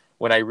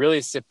when I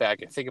really sit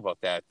back and think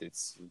about that,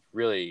 it's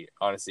really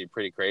honestly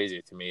pretty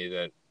crazy to me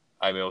that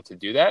I'm able to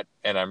do that.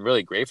 And I'm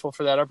really grateful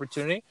for that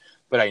opportunity.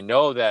 But I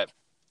know that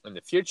in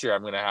the future,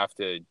 I'm going to have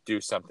to do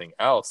something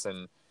else.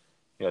 And,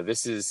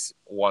 this is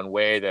one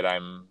way that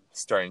I'm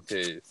starting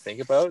to think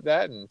about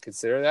that and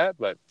consider that.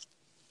 But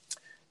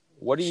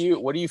what do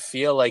you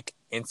feel like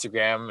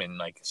Instagram and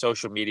like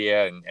social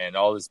media and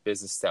all this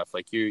business stuff,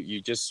 like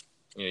you just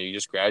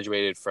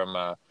graduated from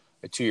a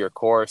 2-year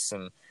course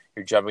and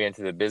you're jumping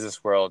into the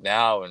business world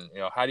now, and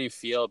how do you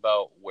feel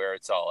about where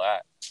it's all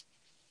at?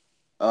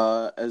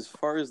 As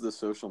far as the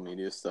social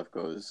media stuff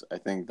goes, I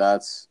think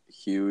that's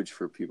huge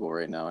for people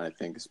right now, and I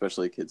think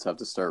especially kids have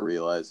to start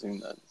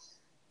realizing that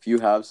if you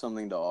have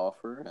something to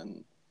offer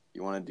and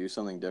you want to do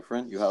something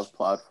different, you have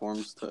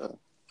platforms to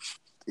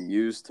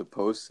use to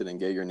post it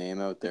and get your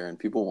name out there, and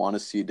people want to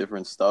see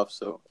different stuff.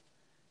 So,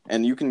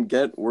 and you can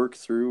get work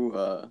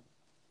through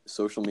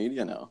social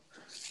media now,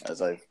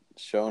 as I've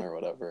shown or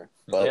whatever.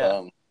 But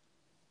Yeah.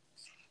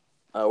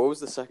 what was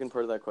the second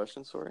part of that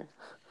question? Sorry.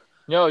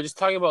 No, just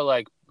talking about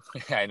like,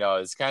 I know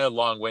it's kind of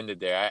long-winded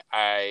there.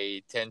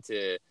 I tend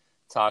to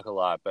talk a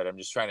lot, but I'm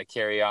just trying to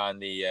carry on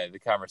the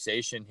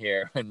conversation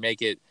here and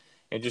make it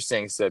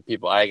interesting so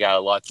people. I got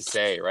a lot to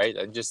say, right?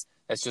 And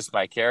that's just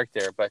my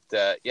character. But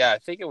yeah, I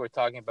think we're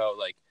talking about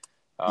like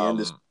The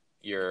industry.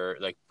 your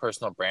like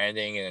personal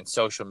branding and then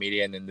social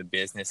media and then the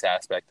business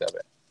aspect of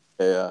it.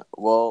 Yeah.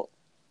 Well,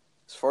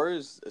 as far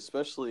as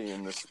especially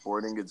in the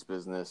sporting goods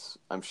business,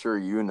 I'm sure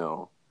you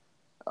know.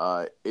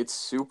 It's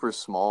super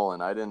small,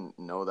 and I didn't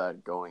know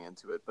that going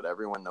into it, but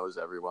everyone knows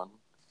everyone.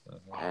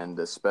 Mm-hmm. And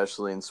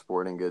especially in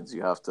sporting goods,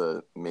 you have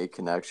to make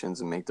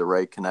connections and make the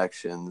right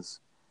connections.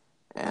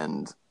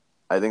 And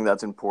I think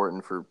that's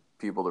important for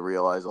people to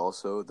realize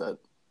also that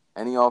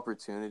any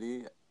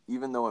opportunity,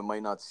 even though it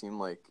might not seem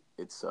like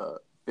it's a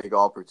big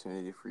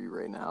opportunity for you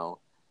right now,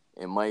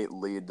 it might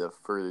lead to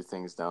further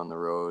things down the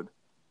road.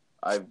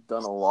 I've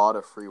done a lot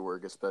of free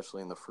work,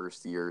 especially in the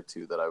first year or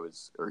two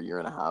or year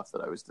and a half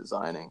that I was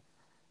designing.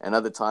 And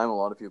at the time, a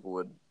lot of people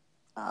would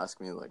ask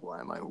me, like,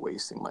 why am I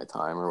wasting my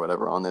time or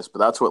whatever on this? But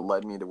that's what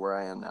led me to where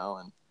I am now.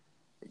 And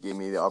it gave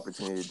me the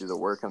opportunity to do the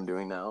work I'm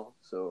doing now.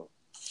 So,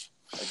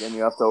 again,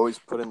 you have to always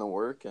put in the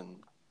work. And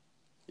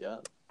yeah.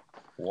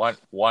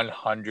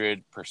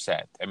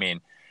 100%. I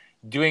mean,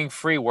 doing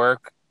free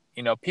work,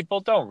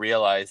 people don't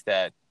realize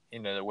that,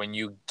 when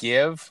you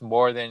give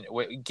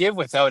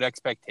without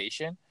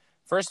expectation,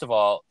 first of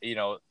all,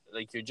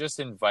 like you're just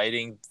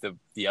inviting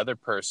the other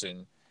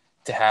person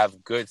to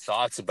have good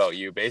thoughts about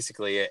you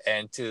basically,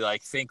 and to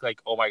like think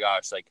like, oh my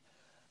gosh, like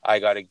I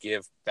got to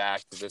give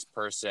back to this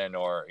person,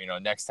 or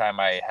next time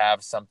I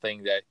have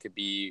something that could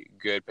be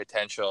good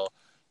potential,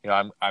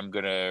 I'm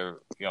gonna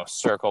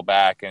circle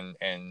back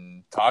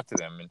and talk to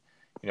them.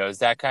 And is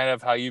that kind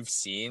of how you've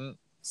seen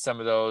some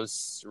of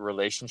those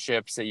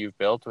relationships that you've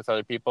built with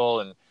other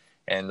people,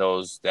 and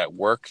those that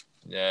work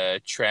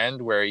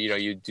trend where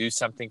you do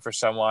something for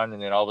someone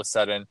and then all of a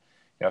sudden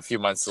a few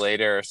months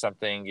later or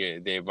something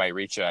they might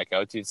reach back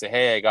out to you and say,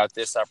 hey, I got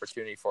this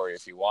opportunity for you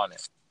if you want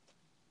it?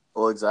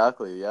 Well,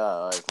 exactly.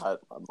 Yeah. I've had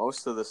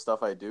most of the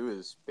stuff I do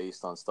is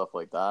based on stuff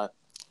like that.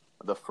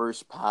 The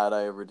first pad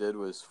I ever did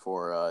was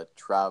for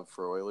Trav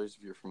for Oilers,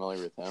 if you're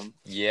familiar with him.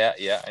 Yeah,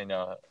 I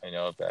know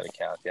of that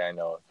account. Yeah, I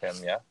know of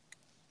him. Yeah.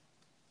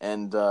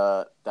 And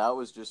that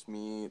was just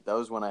me. That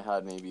was when I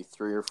had maybe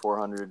 300 or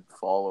 400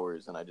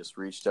 followers, and I just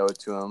reached out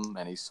to him,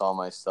 and he saw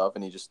my stuff,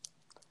 and he just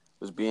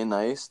was being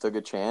nice, took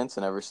a chance,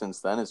 and ever since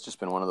then, it's just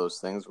been one of those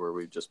things where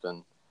we've just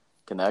been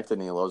connected,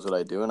 and he loves what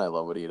I do, and I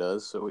love what he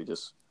does, so we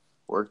just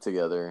work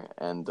together.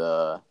 And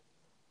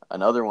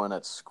another one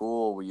at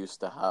school, we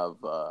used to have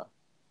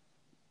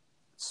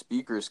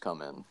speakers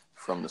come in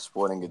from the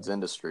sporting goods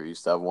industry. We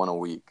used to have one a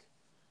week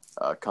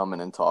come in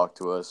and talk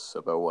to us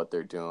about what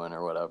they're doing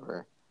or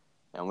whatever.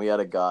 And we had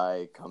a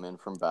guy come in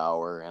from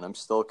Bauer, and I'm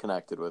still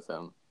connected with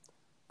him.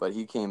 But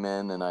he came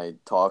in, and I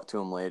talked to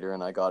him later,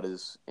 and I got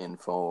his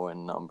info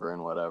and number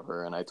and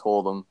whatever. And I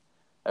told him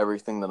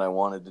everything that I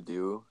wanted to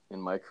do in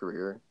my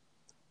career.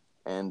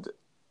 And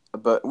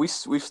but we've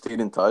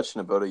stayed in touch.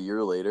 And about a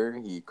year later,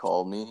 he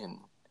called me and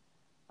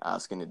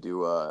asking to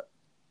do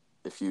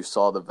if you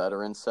saw the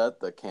veteran set,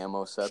 the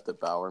camo set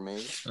that Bauer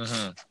made.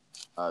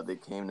 Mm-hmm. They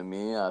came to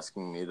me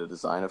asking me to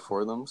design it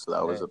for them. So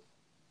that was a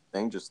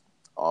thing, just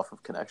off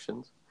of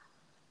connections.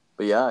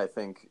 But yeah, I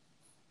think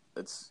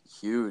it's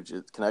huge.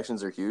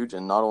 Connections are huge,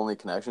 and not only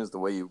connections, the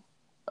way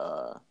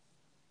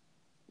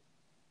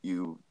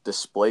you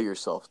display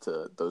yourself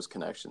to those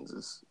connections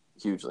is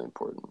hugely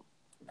important.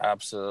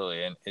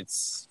 Absolutely. And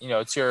it's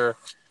your,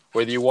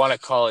 whether you want to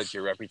call it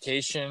your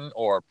reputation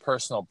or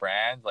personal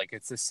brand, like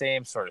it's the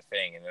same sort of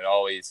thing. And it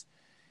always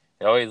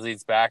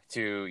leads back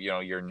to,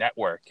 your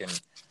network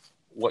and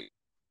what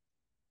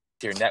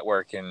your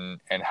network and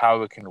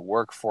how it can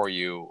work for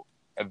you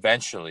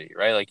eventually,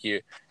 right? Like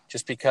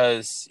just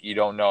because you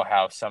don't know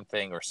how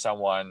something or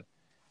someone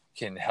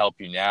can help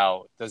you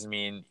now doesn't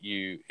mean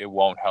it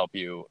won't help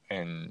you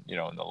in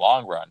the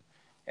long run.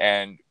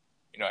 And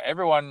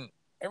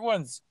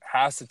everyone's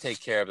has to take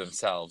care of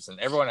themselves, and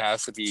everyone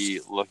has to be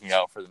looking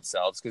out for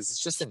themselves because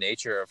it's just the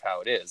nature of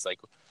how it is. Like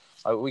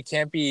we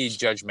can't be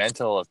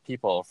judgmental of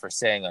people for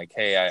saying like,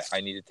 hey,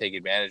 I need to take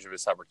advantage of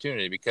this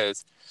opportunity,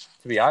 because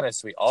to be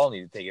honest, we all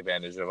need to take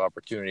advantage of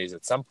opportunities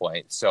at some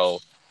point.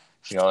 So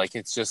like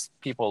it's just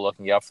people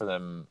looking out for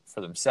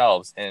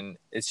themselves, and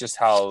it's just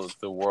how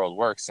the world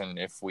works. And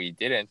if we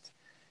didn't,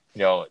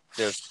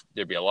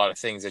 there'd be a lot of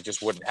things that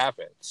just wouldn't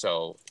happen.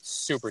 So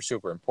super,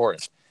 super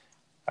important.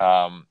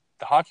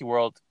 The hockey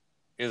world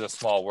is a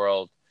small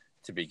world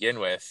to begin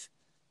with.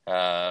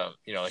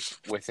 Like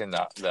within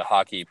the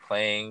hockey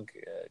playing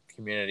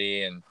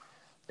community, and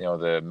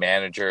the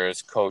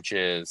managers,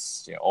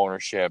 coaches,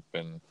 ownership,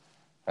 and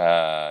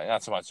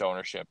not so much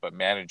ownership, but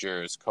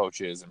managers,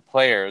 coaches, and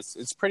players.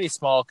 It's a pretty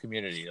small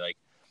community. Like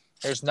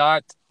it's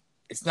not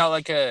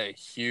like a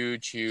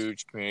huge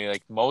community.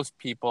 Like most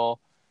people,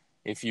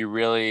 if you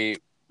really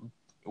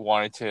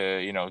wanted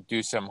to,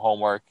 do some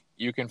homework,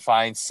 you can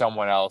find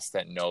someone else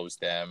that knows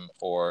them,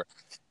 or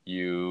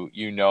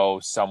you know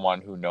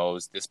someone who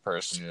knows this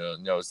person, who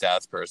knows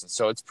that person.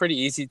 So it's pretty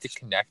easy to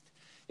connect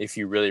if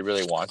you really,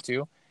 really want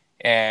to.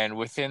 And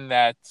within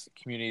that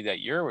community that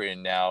you're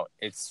in now,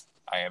 it's,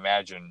 I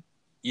imagine,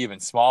 even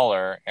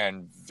smaller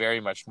and very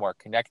much more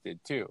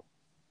connected too.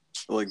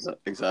 Well,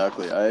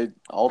 exactly.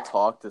 I'll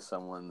talk to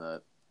someone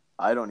that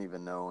I don't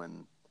even know,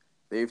 and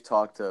they've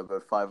talked to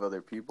about 5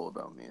 other people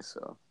about me.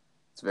 So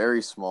it's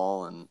very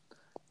small, and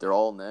they're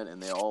all net,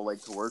 and they all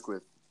like to work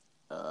with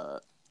uh,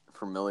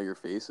 familiar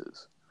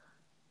faces.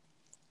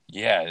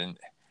 Yeah, and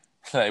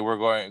like we're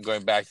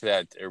going back to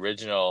that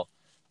original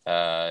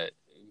uh,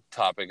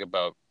 topic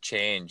about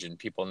change and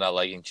people not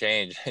liking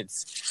change.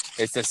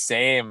 It's the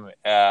same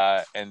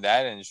in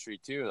that industry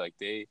too. Like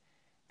they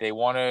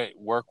want to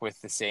work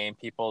with the same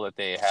people that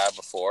they have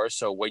before.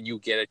 So when you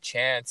get a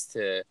chance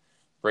to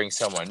bring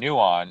someone new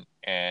on,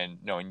 and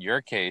in your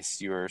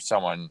case, you're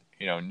someone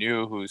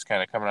new who's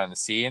kind of coming on the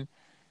scene,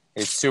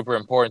 it's super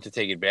important to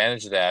take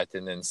advantage of that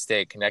and then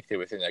stay connected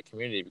within that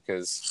community,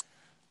 because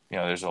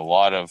there's a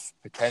lot of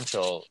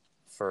potential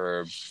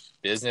for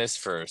business,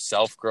 for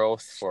self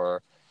growth,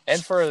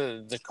 and for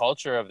the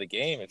culture of the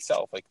game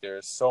itself. Like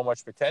there's so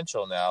much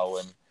potential now.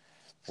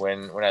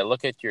 When I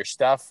look at your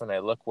stuff and I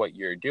look what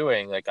you're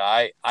doing, like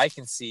I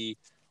can see,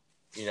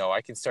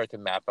 I can start to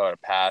map out a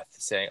path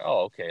to saying,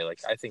 oh, okay,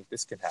 like I think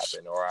this can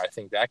happen, or I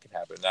think that can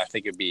happen. And I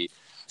think it'd be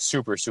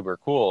super, super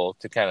cool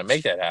to kind of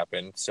make that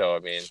happen. So I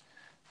mean,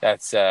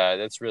 that's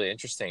really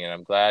interesting, and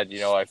I'm glad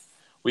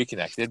we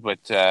connected. But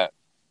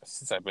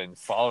since I've been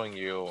following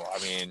you, I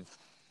mean,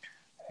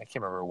 I can't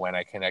remember when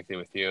I connected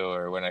with you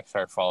or when I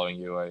started following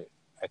you. I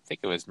think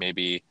it was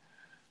maybe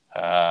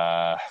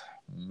uh,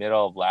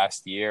 middle of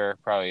last year,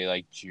 probably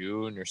like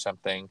June or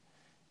something.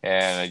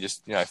 And I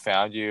just, I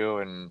found you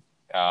and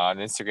on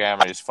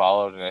Instagram, I just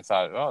followed, and I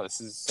thought, oh,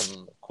 this is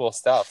some cool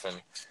stuff.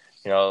 And,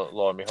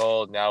 lo and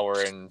behold, now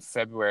we're in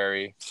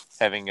February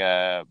having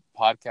a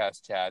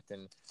podcast chat,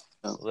 and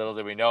little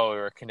did we know we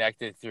were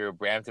connected through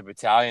Brampton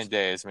Battalion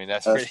days. I mean,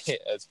 that's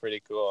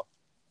pretty cool.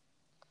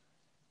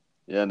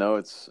 Yeah, no,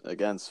 it's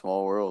again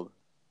small world.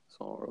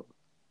 Small world.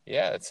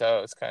 Yeah, it's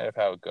kind of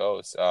how it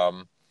goes.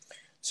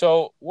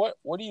 So what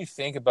do you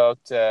think about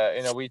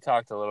we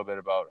talked a little bit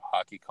about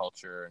hockey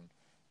culture and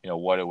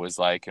what it was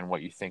like and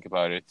what you think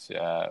about it.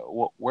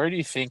 Where do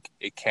you think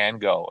it can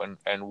go,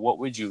 and what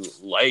would you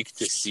like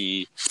to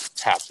see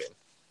happen?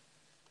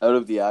 Out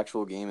of the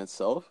actual game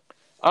itself?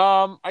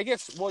 I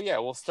guess, well, yeah,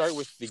 we'll start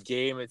with the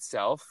game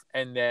itself,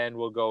 and then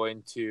we'll go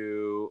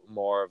into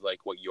more of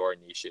like what your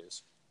niche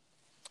is.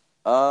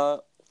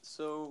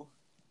 So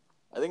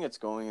I think it's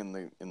going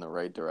in the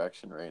right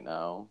direction right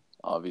now.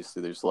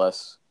 Obviously, there's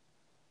less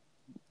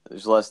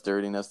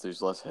dirtiness,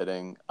 there's less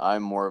hitting.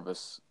 I'm more of a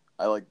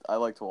I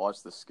like to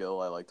watch the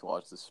skill, I like to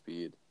watch the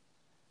speed.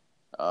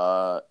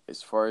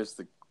 As far as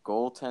the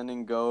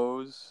goaltending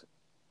goes,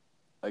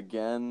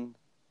 again,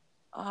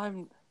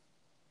 I'm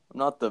I'm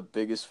not the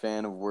biggest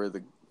fan of where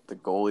the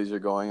goalies are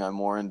going. I'm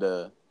more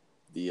into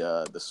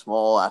the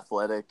small,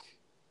 athletic,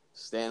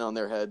 stand on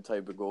their head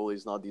type of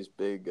goalies, not these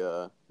big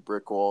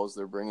brick walls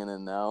they're bringing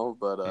in now.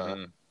 But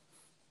Mm-hmm.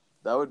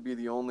 that would be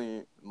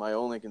my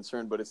only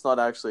concern. But it's not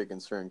actually a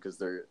concern because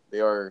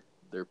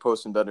they're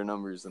posting better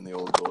numbers than the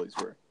old goalies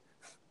were.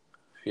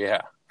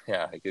 Yeah,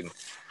 yeah,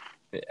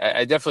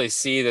 I definitely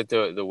see that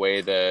the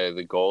way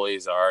the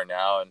goalies are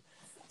now, and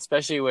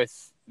especially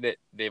with that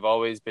they've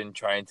always been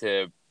trying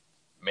to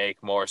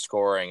make more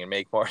scoring and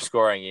make more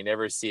scoring. You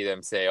never see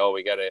them say, "Oh,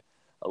 we got to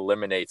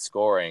eliminate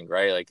scoring,"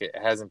 right? Like it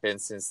hasn't been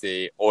since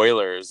the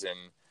Oilers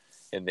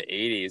in the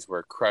 80s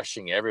were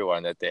crushing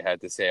everyone that they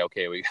had to say,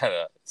 "Okay, we got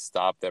to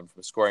stop them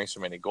from scoring so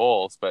many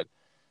goals." But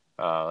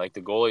like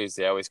the goalies,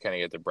 they always kind of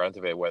get the brunt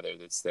of it, whether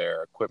it's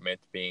their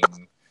equipment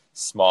being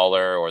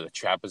smaller or the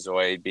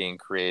trapezoid being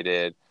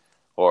created,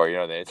 or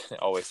they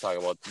always talk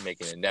about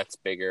making the nets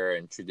bigger,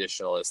 and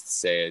traditionalists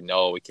say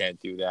no, we can't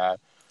do that.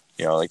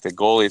 Like the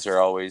goalies are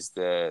always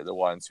the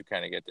ones who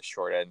kind of get the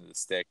short end of the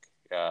stick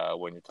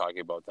when you're talking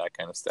about that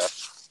kind of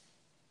stuff.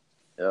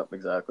 Yep,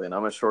 exactly. And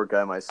I'm a short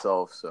guy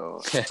myself,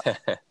 so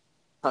I'm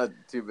not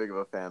too big of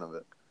a fan of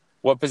it.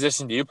 What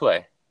position do you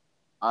play?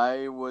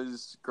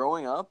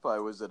 Growing up, I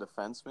was a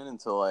defenseman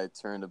until I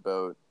turned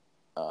about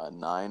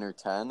 9 or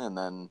 10, and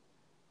then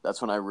that's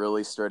when I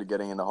really started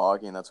getting into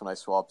hockey, and that's when I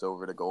swapped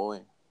over to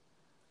goalie.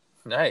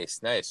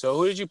 Nice, nice. So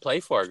who did you play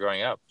for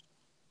growing up?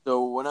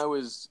 So when I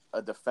was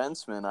a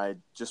defenseman, I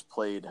just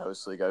played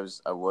house league.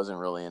 I wasn't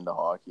really into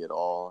hockey at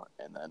all,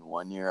 and then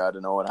one year, I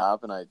don't know what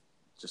happened. I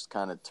just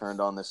kind of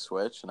turned on the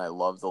switch, and I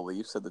loved the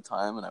Leafs at the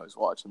time, and I was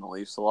watching the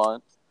Leafs a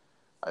lot.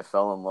 I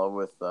fell in love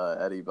with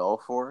Eddie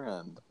Belfour,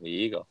 and The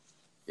Eagle.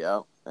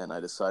 yeah, and I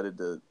decided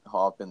to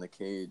hop in the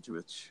cage,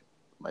 which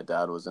my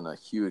dad wasn't a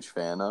huge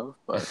fan of,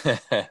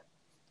 but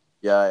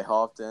yeah, I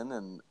hopped in,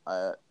 and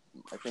I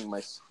think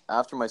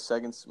after my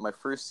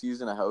first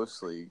season of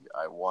house league,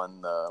 I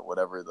won the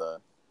whatever the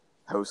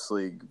house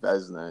league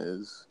Vesna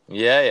is,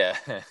 Yeah,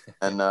 yeah.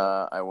 and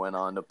I went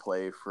on to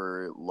play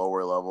for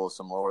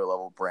some lower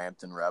level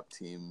Brampton rep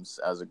teams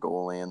as a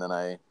goalie, and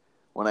then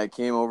when I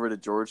came over to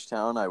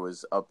Georgetown, I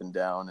was up and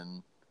down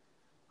and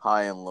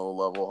high and low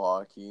level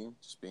hockey,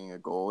 just being a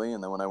goalie.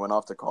 And then when I went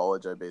off to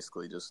college, I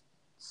basically just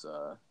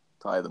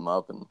tied them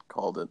up and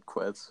called it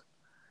quits.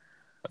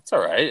 That's all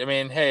right. I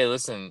mean, hey,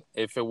 listen,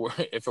 if it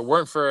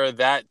weren't for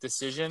that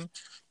decision,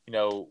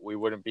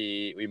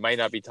 we might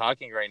not be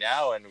talking right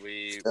now, and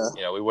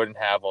Yeah. we wouldn't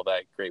have all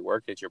that great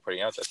work that you're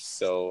putting out. That's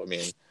so.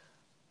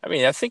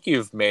 I think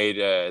you've made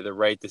the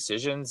right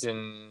decisions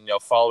in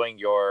following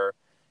your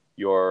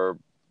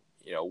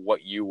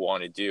what you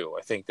want to do.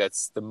 I think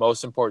that's the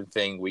most important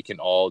thing we can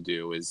all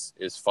do is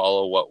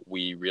follow what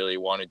we really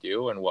want to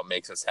do and what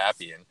makes us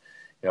happy. And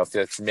if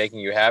that's making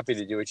you happy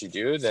to do what you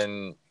do,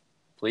 then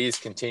please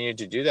continue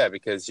to do that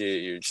because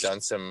you've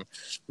done some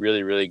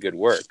really, really good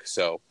work.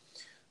 So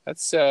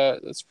that's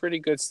pretty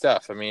good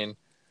stuff. I mean,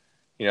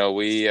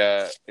 we've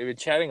been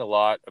chatting a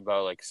lot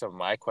about like some of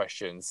my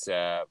questions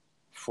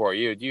for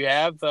you. Do you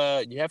have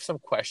some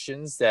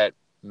questions that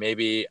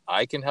maybe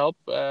I can help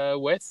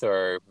with,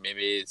 or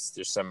maybe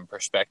there's some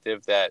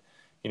perspective that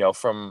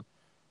from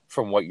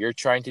what you're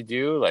trying to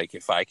do, like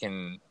if I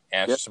can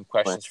Yeah. answer some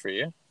questions for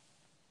you.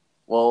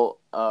 Well,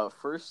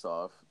 first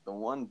off, the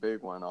one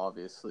big one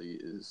obviously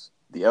is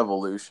the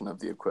evolution of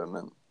the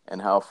equipment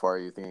and how far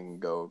you think it can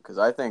go. Because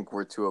I think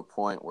we're to a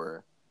point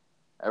where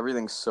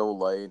everything's so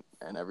light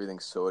and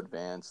everything's so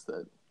advanced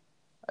that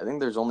I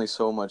think there's only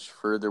so much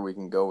further we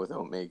can go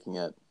without making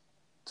it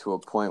to a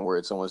point where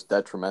it's almost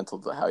detrimental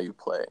to how you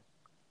play.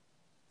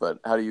 But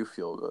how do you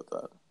feel about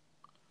that?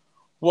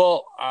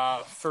 Well,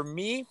 for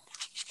me,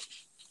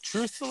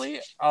 truthfully,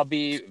 I'll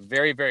be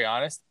very, very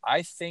honest.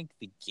 I think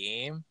the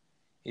game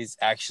is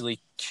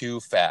actually too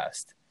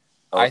fast.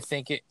 Oh, I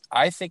think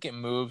it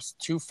moves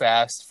too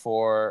fast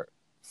for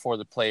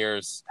the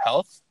player's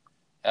health.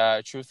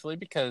 Truthfully,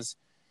 because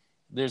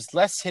there's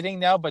less hitting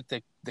now, but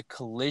the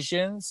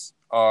collisions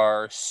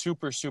are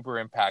super,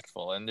 super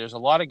impactful, and there's a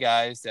lot of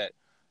guys that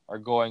are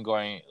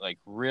going like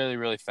really,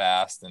 really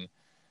fast, and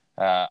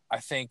I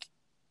think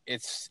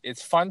it's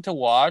fun to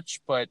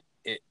watch, but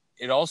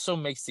it also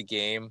makes the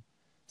game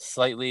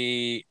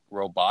slightly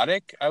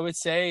robotic, I would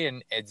say,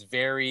 and it's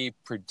very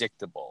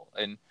predictable.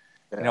 And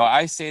yeah.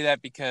 I say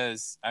that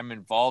because I'm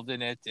involved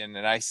in it and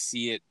I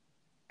see it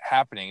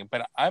happening.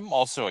 But I'm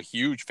also a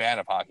huge fan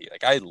of hockey.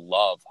 Like I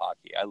love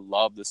hockey. I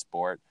love the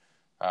sport.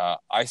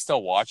 I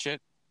still watch it.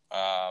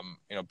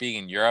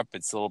 Being in Europe,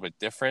 it's a little bit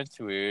different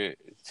to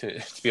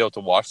be able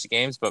to watch the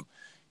games. But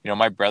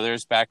my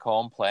brother's back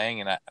home playing,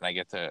 and I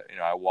get to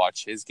I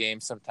watch his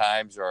games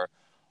sometimes, or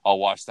I'll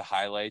watch the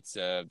highlights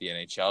of the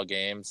NHL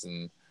games,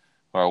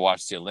 or I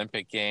watch the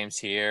Olympic games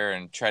here,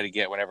 and try to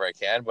get whenever I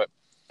can. But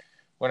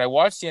when I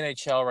watch the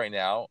NHL right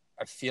now,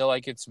 I feel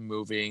like it's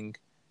moving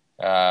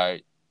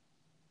to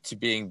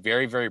being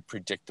very, very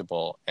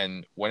predictable.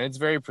 And when it's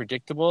very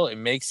predictable, it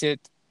makes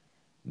it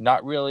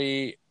not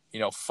really,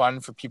 fun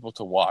for people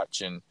to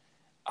watch. And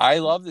I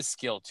love the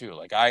skill too.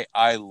 Like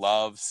I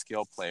love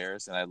skill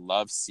players and I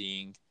love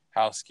seeing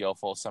how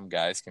skillful some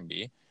guys can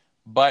be.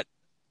 But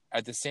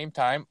at the same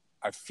time,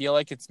 I feel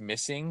like it's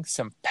missing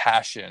some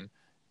passion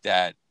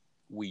that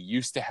we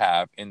used to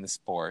have in the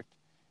sport.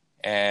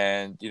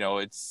 And,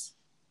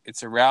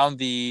 it's around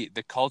the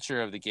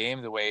culture of the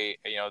game, the way,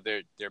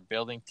 they're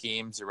building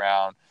teams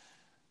around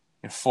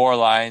four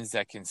lines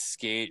that can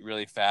skate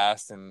really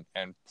fast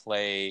and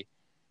play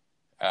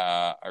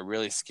a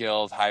really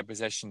skilled high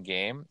possession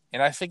game.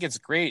 And I think it's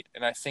great.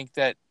 And I think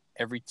that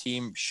every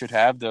team should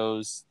have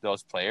those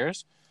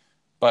players.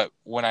 But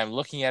when I'm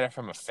looking at it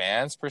from a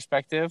fan's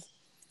perspective,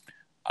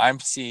 I'm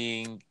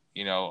seeing,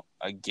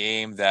 a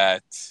game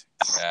that,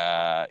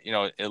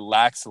 it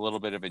lacks a little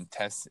bit of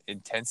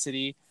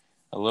intensity,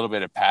 a little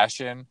bit of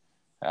passion.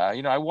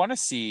 I want to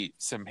see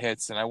some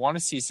hits and I want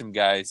to see some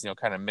guys,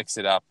 kind of mix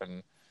it up.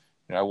 And,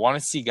 I want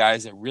to see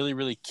guys that really,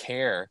 really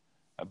care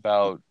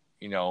about,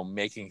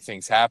 making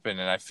things happen.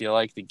 And I feel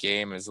like the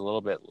game is a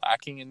little bit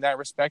lacking in that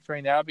respect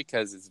right now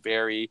because it's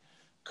very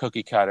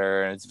cookie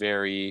cutter and it's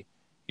very,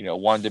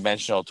 one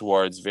dimensional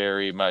towards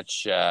very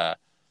much,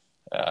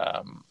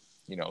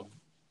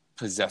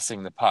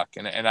 possessing the puck.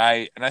 And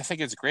I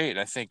think it's great.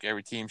 I think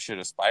every team should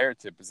aspire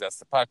to possess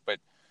the puck, but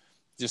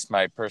just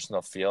my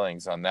personal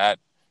feelings on that.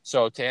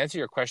 So to answer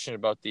your question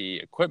about the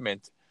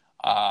equipment,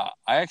 I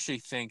actually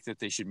think that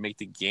they should not make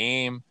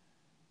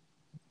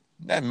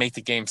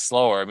the game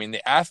slower. I mean,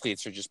 the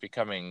athletes are just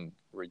becoming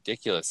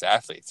ridiculous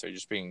athletes. They're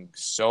just being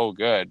so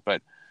good,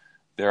 but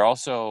they're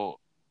also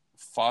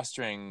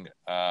fostering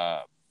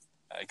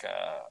like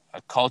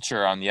a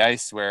culture on the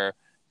ice where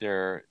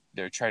they're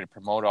trying to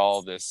promote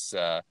all this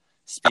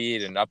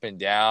speed and up and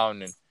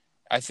down, and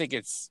I think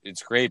it's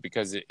great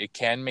because it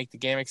can make the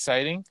game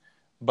exciting,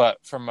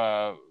 but from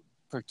a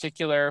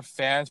particular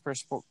fan's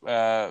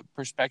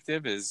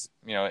perspective, is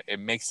it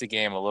makes the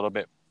game a little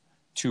bit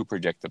too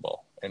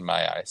predictable in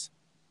my eyes.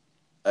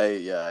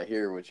 I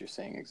hear what you're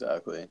saying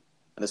exactly,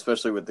 and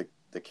especially with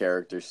the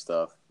character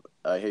stuff.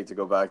 I hate to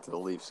go back to the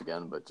Leafs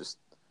again, but just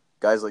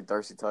guys like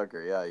Darcy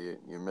Tucker, yeah,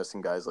 you're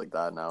missing guys like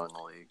that now in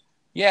the league.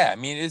 Yeah, I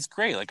mean, it's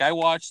great. Like, I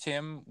watched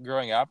him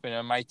growing up, and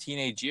in my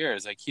teenage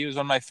years, like, he was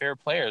one of my favorite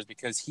players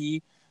because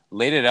he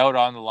laid it out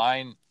on the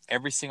line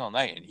every single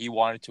night, and he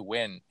wanted to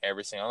win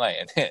every single night.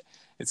 And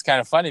it's kind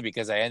of funny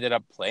because I ended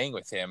up playing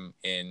with him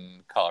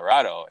in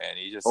Colorado, and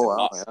Oh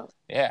wow, yeah.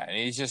 yeah, and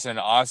he's just an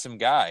awesome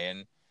guy,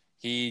 and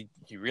he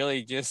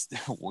really just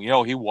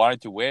he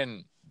wanted to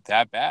win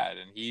that bad,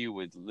 and he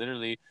was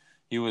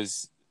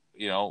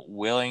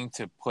willing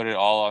to put it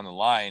all on the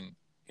line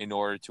in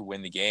order to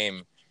win the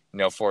game,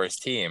 for his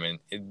team.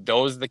 And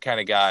those are the kind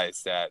of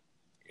guys that,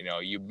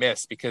 you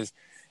miss, because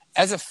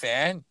as a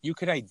fan, you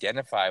can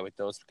identify with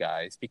those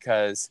guys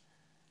because,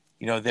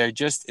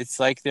 it's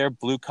like they're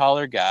blue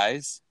collar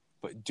guys,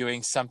 but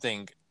doing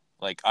something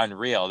like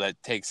unreal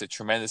that takes a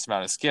tremendous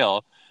amount of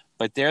skill.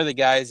 But they're the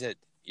guys that,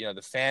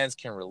 the fans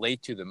can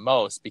relate to the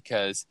most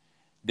because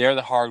they're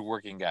the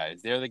hardworking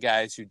guys. They're the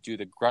guys who do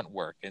the grunt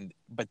work,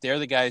 but they're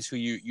the guys who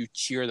you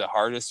cheer the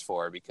hardest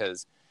for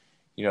because,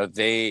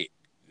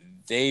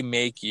 they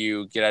make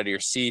you get out of your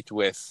seat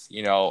with,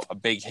 a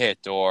big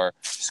hit or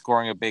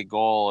scoring a big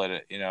goal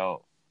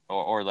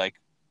or like,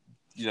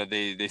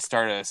 they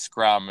start a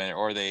scrum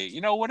or they,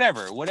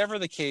 whatever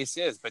the case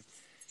is. But,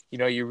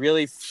 you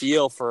really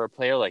feel for a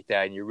player like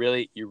that, and you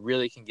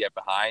really can get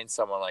behind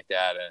someone like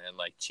that and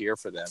like cheer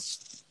for them.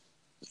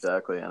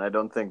 Exactly, and I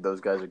don't think those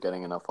guys are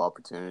getting enough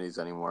opportunities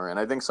anymore. And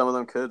I think some of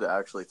them could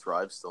actually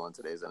thrive still in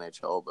today's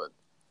NHL, but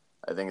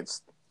I think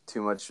it's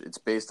too much. It's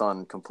based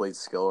on complete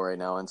skill right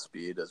now and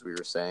speed, as we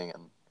were saying,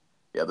 and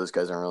yeah, those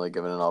guys aren't really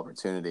given an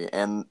opportunity.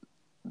 And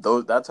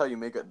that's how you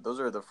make it. Those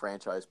are the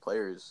franchise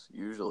players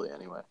usually,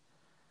 anyway.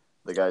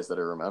 The guys that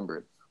are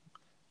remembered.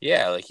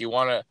 Yeah, like you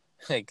want to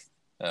like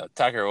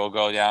Tucker will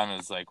go down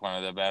as like one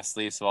of the best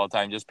Leafs of all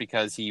time just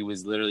because he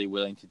was literally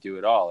willing to do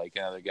it all. Like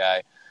another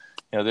guy,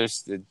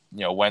 there's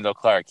Wendell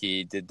Clark.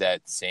 He did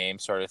that same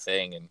sort of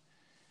thing, and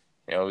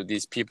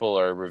these people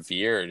are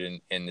revered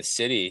in the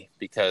city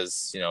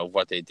because of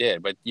what they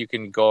did. But you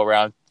can go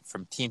around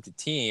from team to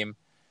team,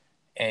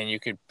 and you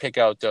could pick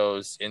out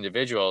those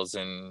individuals,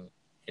 and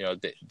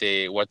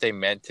they what they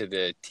meant to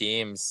the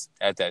teams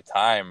at that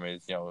time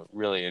is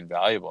really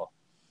invaluable.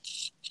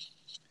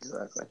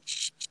 Exactly.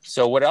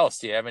 So what else?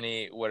 Do you have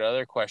what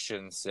other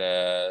questions,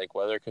 like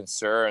what other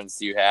concerns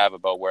do you have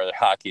about where the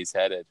hockey's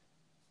headed?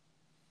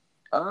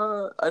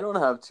 I don't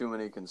have too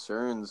many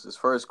concerns. As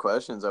far as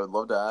questions, I would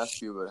love to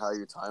ask you about how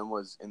your time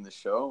was in the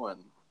show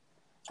and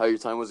how your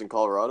time was in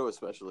Colorado,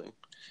 especially.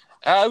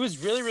 It was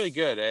really, really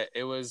good.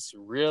 It was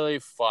really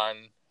fun.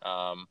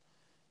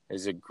 It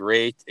was a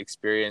great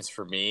experience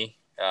for me.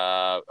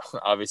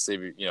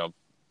 Obviously,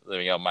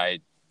 living out my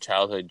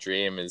childhood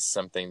dream is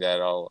something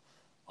that I'll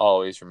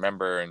always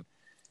remember and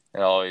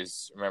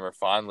always remember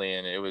fondly.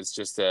 And it was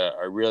just a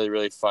really,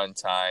 really fun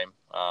time.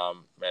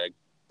 Met a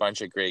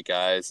bunch of great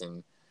guys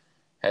and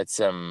had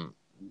some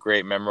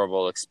great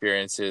memorable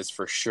experiences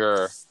for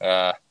sure.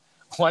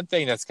 One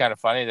thing that's kind of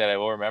funny that I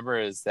will remember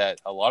is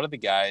that a lot of the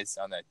guys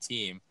on that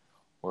team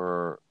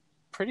were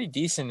pretty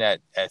decent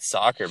at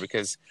soccer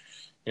because,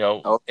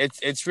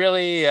 it's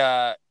really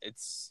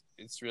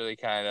it's really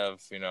kind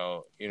of,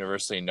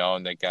 universally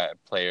known that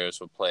players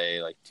will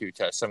play like two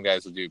touch. Some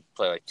guys will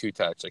play like two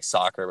touch, like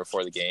soccer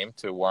before the game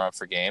to warm up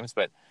for games.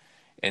 But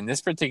in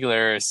this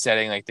particular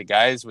setting, like the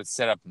guys would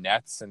set up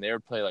nets and they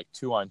would play like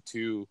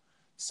 2-on-2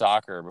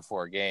 soccer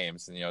before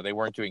games, and they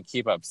weren't doing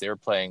keep ups. They were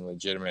playing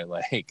legitimate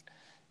like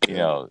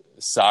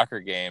soccer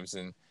games.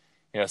 And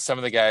some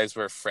of the guys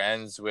were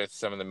friends with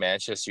some of the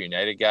Manchester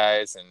United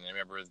guys, and I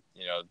remember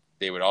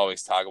they would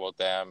always talk about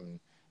them, and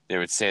they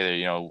would say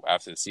that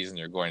after the season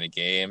they're going to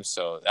games.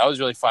 So that was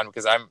really fun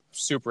because I'm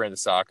super into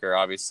soccer,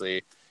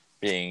 obviously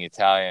being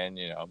Italian.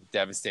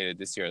 Devastated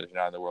this year they're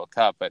not in the World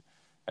Cup, but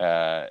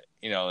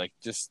like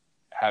just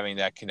having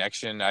that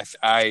connection,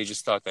 I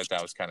just thought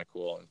that was kind of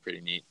cool and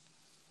pretty neat.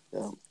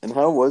 Yeah. And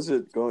how was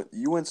it going?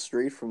 You went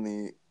straight from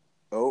the.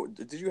 Oh,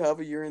 did you have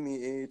a year in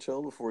the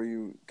AHL before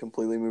you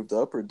completely moved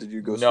up, or did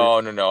you go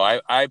straight? No.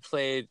 I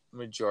played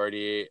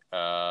majority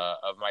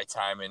of my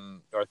time in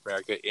North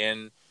America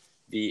in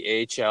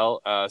the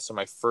AHL. So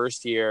my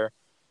first year,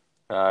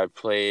 I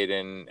played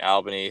in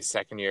Albany.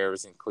 Second year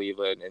was in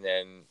Cleveland, and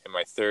then in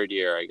my third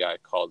year, I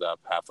got called up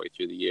halfway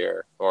through the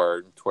year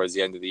or towards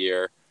the end of the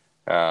year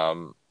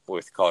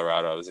with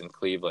Colorado. I was in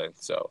Cleveland,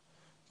 so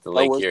the How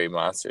Lake was Erie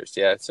Monsters.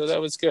 Yeah, so that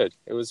was good.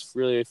 It was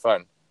really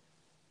fun.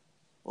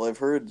 Well, I've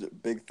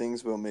heard big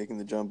things about making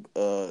the jump.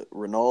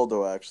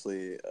 Ronaldo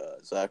actually,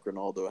 Zach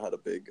Ronaldo had a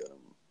big,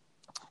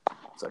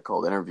 what's that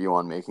called, interview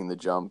on making the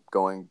jump,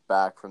 going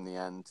back from the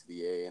N to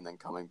the A and then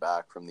coming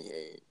back from the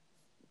A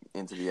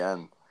into the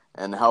N,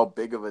 and how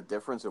big of a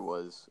difference it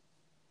was.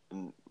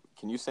 And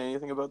can you say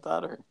anything about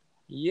that, or?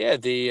 Yeah,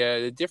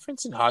 the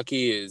difference in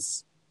hockey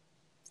is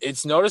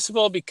it's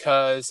noticeable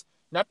because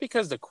not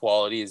because the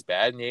quality is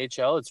bad in the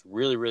AHL, it's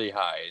really really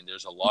high, and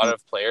there's a lot Mhm.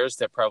 of players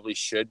that probably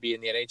should be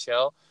in the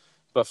NHL,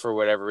 but for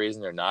whatever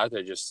reason they're not.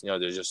 They're just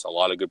there's just a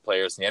lot of good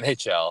players in the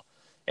NHL,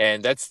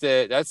 and that's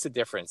the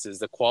difference is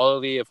the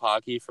quality of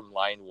hockey from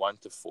line 1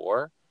 to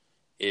 4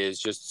 is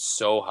just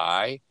so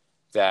high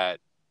that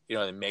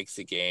it makes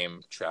the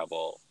game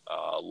travel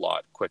a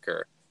lot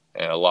quicker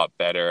and a lot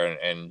better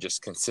and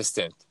just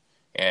consistent.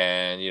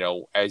 And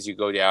as you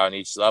go down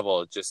each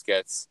level, it just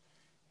gets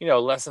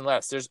less and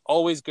less. There's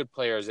always good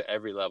players at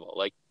every level.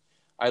 Like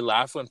I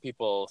laugh when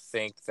people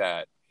think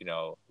that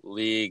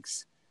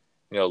leagues,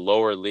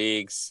 lower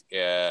leagues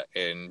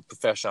in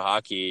professional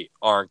hockey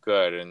aren't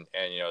good, and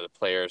the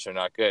players are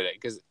not good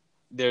because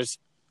there's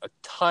a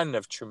ton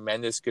of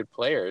tremendous good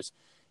players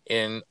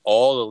in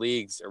all the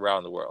leagues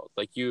around the world.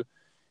 Like you'd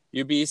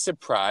be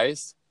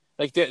surprised.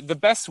 Like the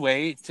best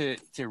way to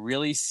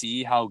really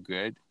see how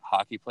good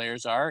hockey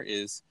players are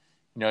is,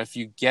 if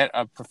you get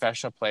a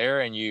professional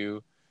player and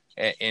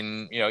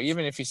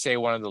even if you say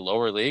one of the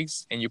lower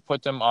leagues and you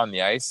put them on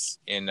the ice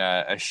in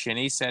a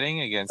shinny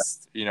setting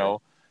against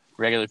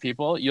regular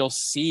people, you'll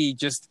see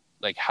just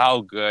like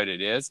how good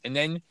it is, and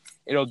then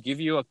it'll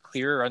give you a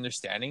clearer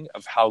understanding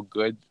of how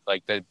good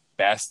like the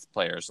best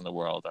players in the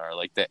world are,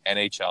 like the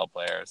NHL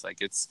players.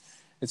 Like it's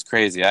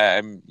crazy.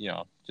 I'm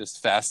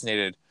just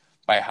fascinated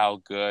by how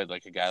good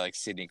like a guy like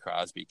Sidney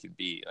Crosby could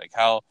be. Like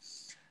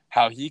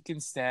how he can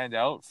stand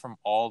out from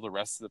all the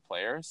rest of the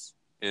players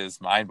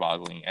is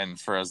mind-boggling. And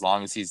for as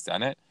long as he's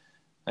done it,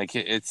 like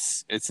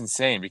it's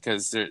insane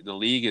because the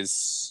league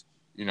is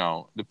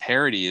the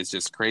parity is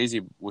just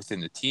crazy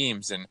within the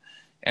teams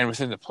and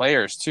within the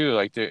players too.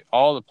 Like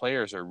all the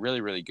players are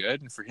really really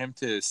good, and for him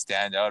to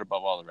stand out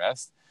above all the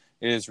rest,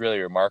 it is really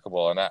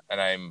remarkable.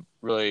 I'm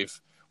really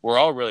we're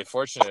all really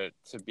fortunate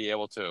to be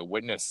able to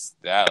witness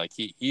that. Like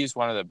he's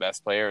one of the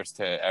best players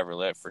to ever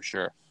live for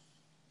sure.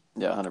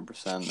 Yeah,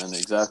 100%. And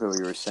exactly what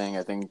you were saying.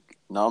 I think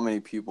not many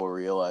people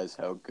realize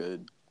how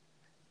good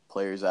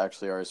players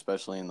actually are,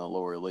 especially in the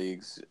lower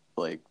leagues.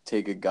 Like,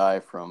 take a guy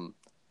from,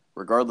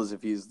 regardless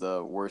if he's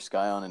the worst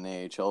guy on an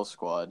AHL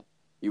squad,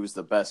 he was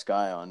the best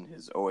guy on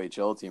his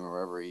OHL team or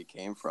wherever he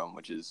came from,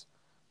 which is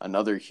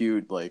another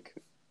huge, like,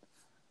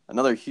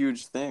 another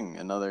huge thing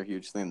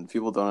that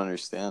people don't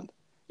understand.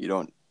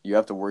 You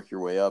have to work your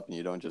way up and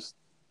you don't just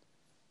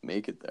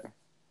make it there.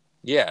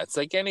 Yeah, it's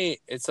like any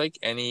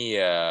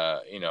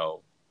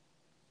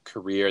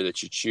career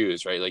that you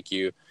choose, right? Like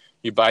you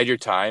bide your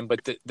time,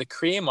 but the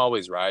cream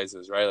always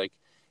rises, right? Like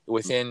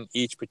within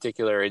each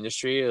particular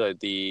industry, like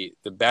the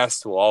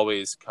best will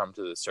always come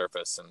to the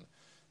surface, and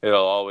it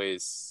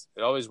always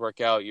work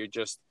out. You're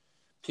just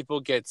people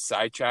get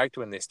sidetracked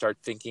when they start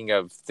thinking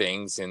of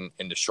things in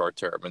the short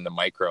term, in the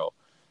micro.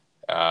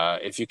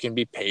 If you can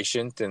be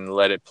patient and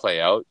let it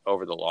play out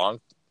over the long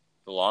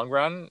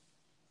run,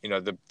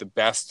 the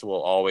best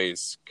will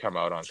always come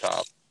out on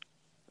top.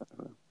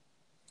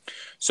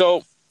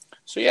 So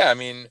so yeah, I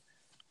mean,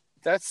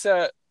 that's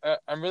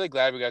I'm really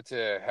glad we got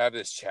to have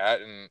this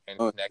chat and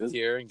Oh, it's connect good.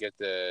 here and get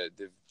the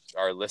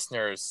our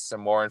listeners some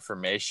more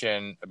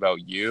information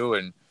about you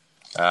and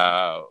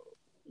uh,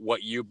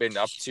 what you've been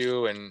up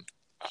to. And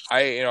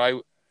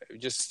I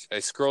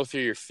scroll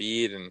through your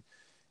feed, and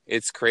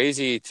it's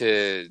crazy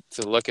to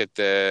look at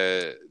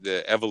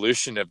the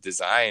evolution of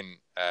design.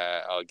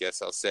 I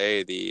guess I'll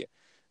say the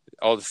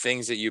all the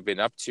things that you've been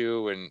up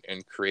to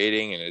and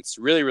creating, and it's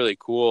really really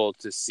cool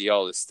to see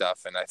all this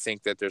stuff. And I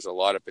think that there's a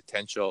lot of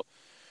potential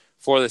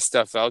for this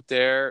stuff out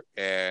there,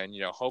 and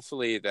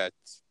hopefully that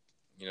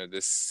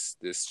this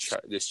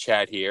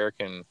chat here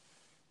can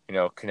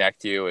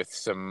connect you with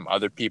some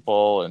other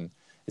people, and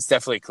it's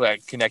definitely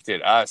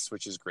connected us,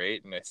 which is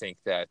great. And I think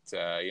that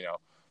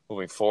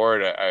moving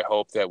forward, I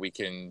hope that we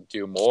can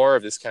do more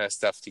of this kind of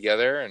stuff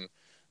together, and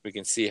we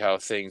can see how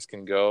things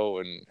can go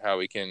and how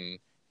we can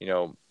you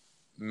know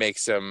make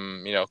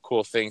some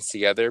cool things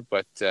together.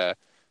 But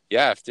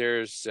yeah, if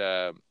there's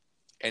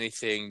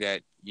anything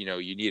that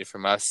you need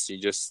from us, you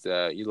just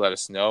you let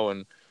us know,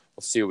 and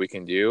we'll see what we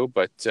can do.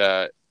 But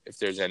if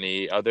there's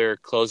any other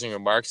closing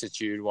remarks that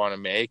you'd want to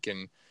make,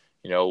 and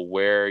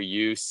where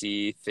you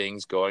see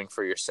things going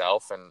for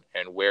yourself,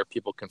 and where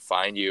people can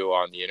find you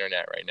on the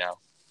internet right now.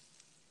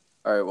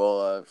 All right.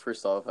 Well,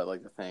 first off, I'd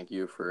like to thank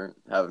you for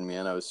having me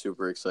in. I was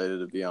super excited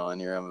to be on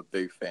here. I'm a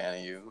big fan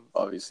of you,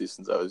 obviously,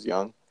 since I was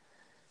young.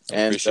 I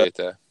And appreciate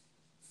that.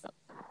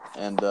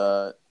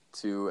 and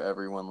to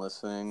everyone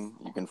listening.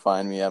 You can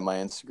find me at my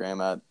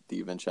Instagram at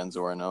DiVincenzo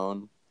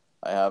Arnone.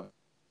 I have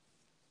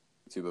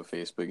YouTube and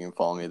Facebook. You can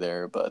follow me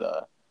there.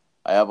 But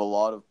I have a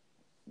lot of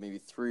maybe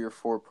 3 or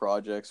 4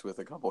 projects with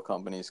a couple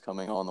companies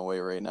coming on the way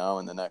right now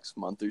in the next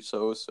month or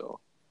so. So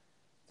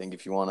I think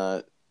if you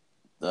want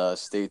to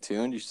stay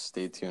tuned, you should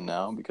stay tuned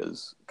now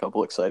because a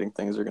couple exciting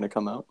things are going to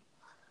come out.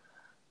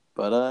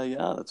 But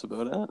yeah, that's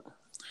about it.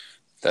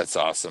 That's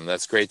awesome.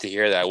 That's great to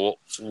hear that.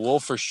 We'll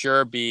for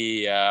sure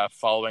be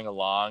following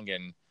along,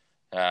 and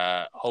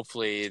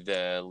hopefully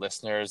the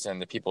listeners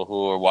and the people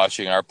who are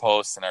watching our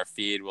posts and our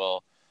feed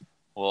will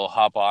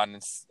hop on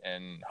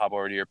and hop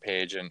over to your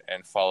page and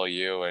follow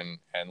you and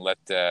let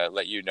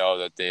you know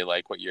that they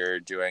like what you're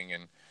doing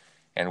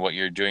and what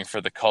you're doing for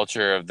the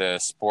culture of the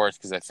sport,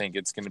 because I think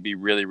it's going to be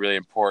really, really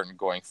important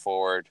going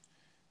forward.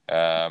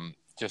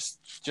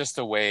 Just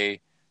the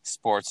way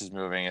sports is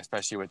moving,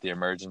 especially with the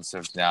emergence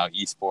of now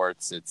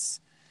esports,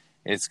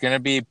 it's going to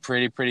be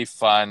pretty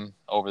fun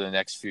over the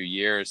next few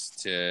years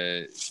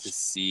to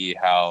see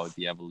how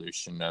the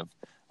evolution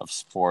of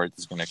sport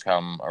is going to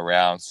come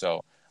around.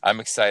 So I'm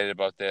excited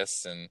about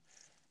this, and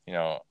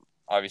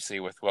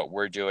obviously with what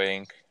we're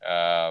doing,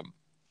 I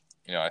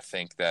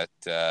think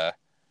that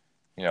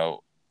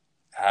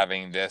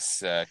having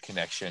this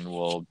connection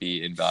will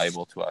be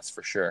invaluable to us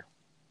for sure.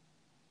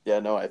 Yeah,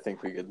 no, I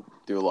think we could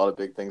do a lot of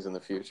big things in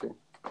the future.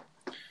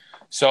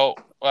 So,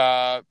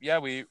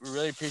 we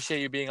really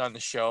appreciate you being on the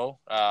show.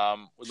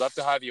 We'd love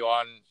to have you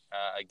on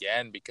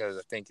again, because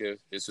I think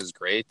this was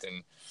great.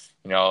 And,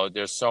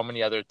 there's so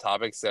many other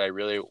topics that I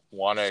really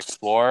want to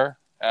explore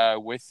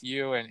with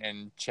you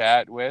and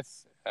chat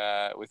with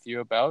you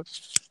about.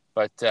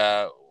 But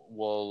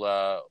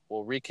we'll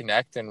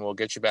reconnect and we'll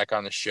get you back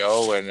on the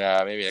show in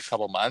maybe a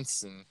couple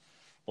months, and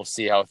we'll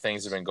see how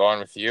things have been going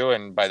with you.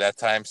 And by that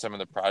time, some of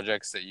the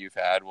projects that you've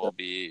had will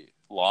be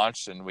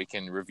launched and we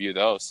can review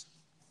those.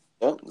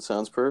 Yep,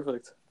 sounds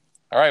perfect.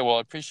 All right, well,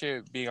 I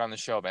appreciate being on the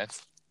show,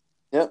 Vince.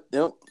 Yep.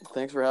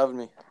 Thanks for having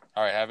me.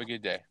 All right, have a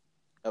good day.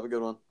 Have a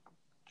good one.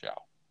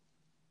 Ciao.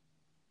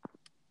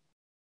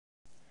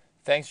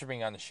 Thanks for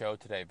being on the show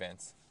today,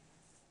 Vince.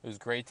 It was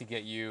great to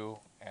get you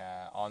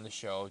on the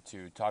show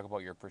to talk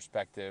about your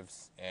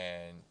perspectives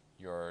and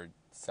your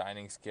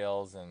signing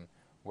skills and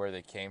where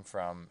they came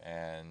from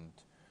and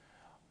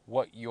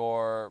what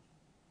your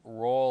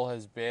role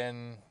has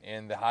been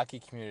in the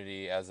hockey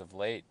community as of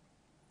late.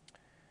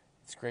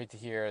 It's great to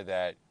hear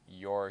that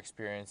your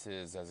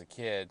experiences as a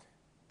kid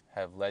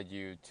have led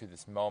you to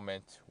this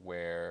moment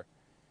where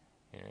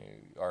you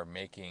are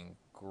making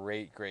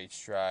great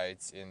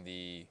strides in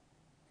the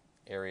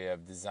area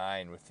of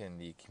design within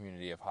the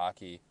community of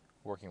hockey,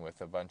 working with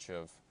a bunch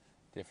of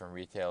different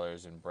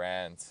retailers and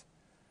brands.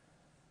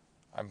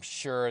 I'm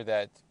sure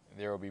that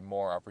there will be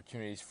more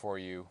opportunities for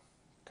you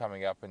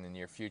coming up in the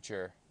near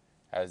future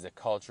as the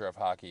culture of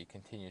hockey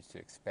continues to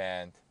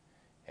expand,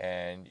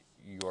 and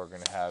you are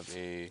going to have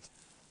a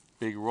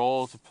big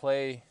role to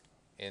play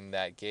in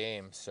that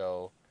game.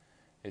 So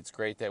it's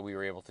great that we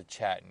were able to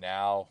chat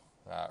now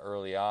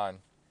early on,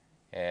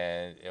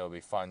 and it'll be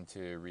fun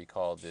to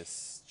recall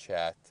this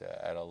chat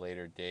at a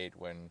later date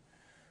when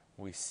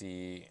we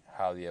see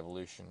how the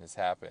evolution has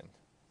happened.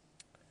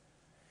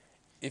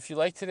 If you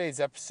like today's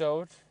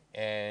episode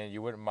and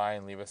you wouldn't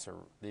mind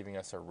leaving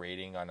us a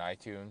rating on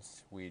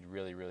iTunes, we'd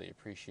really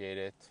appreciate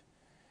it.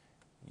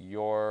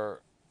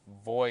 Your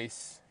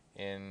voice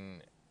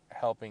in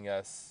helping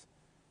us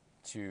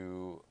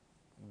to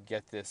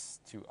get this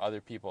to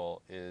other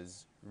people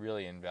is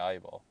really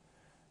invaluable.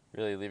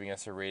 Really, leaving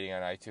us a rating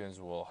on iTunes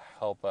will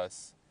help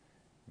us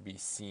be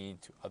seen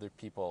to other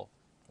people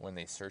when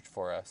they search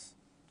for us,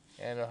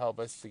 and it'll help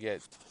us to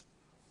get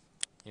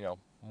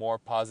more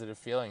positive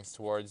feelings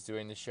towards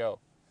doing the show.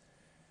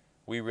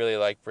 We really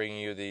like bringing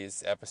you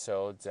these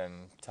episodes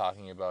and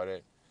talking about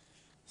it,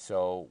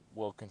 so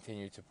we'll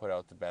continue to put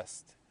out the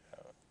best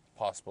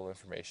possible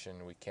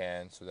information we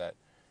can so that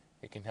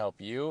it can help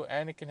you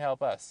and it can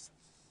help us.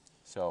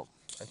 So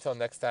until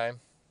next time,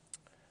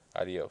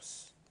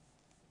 adios.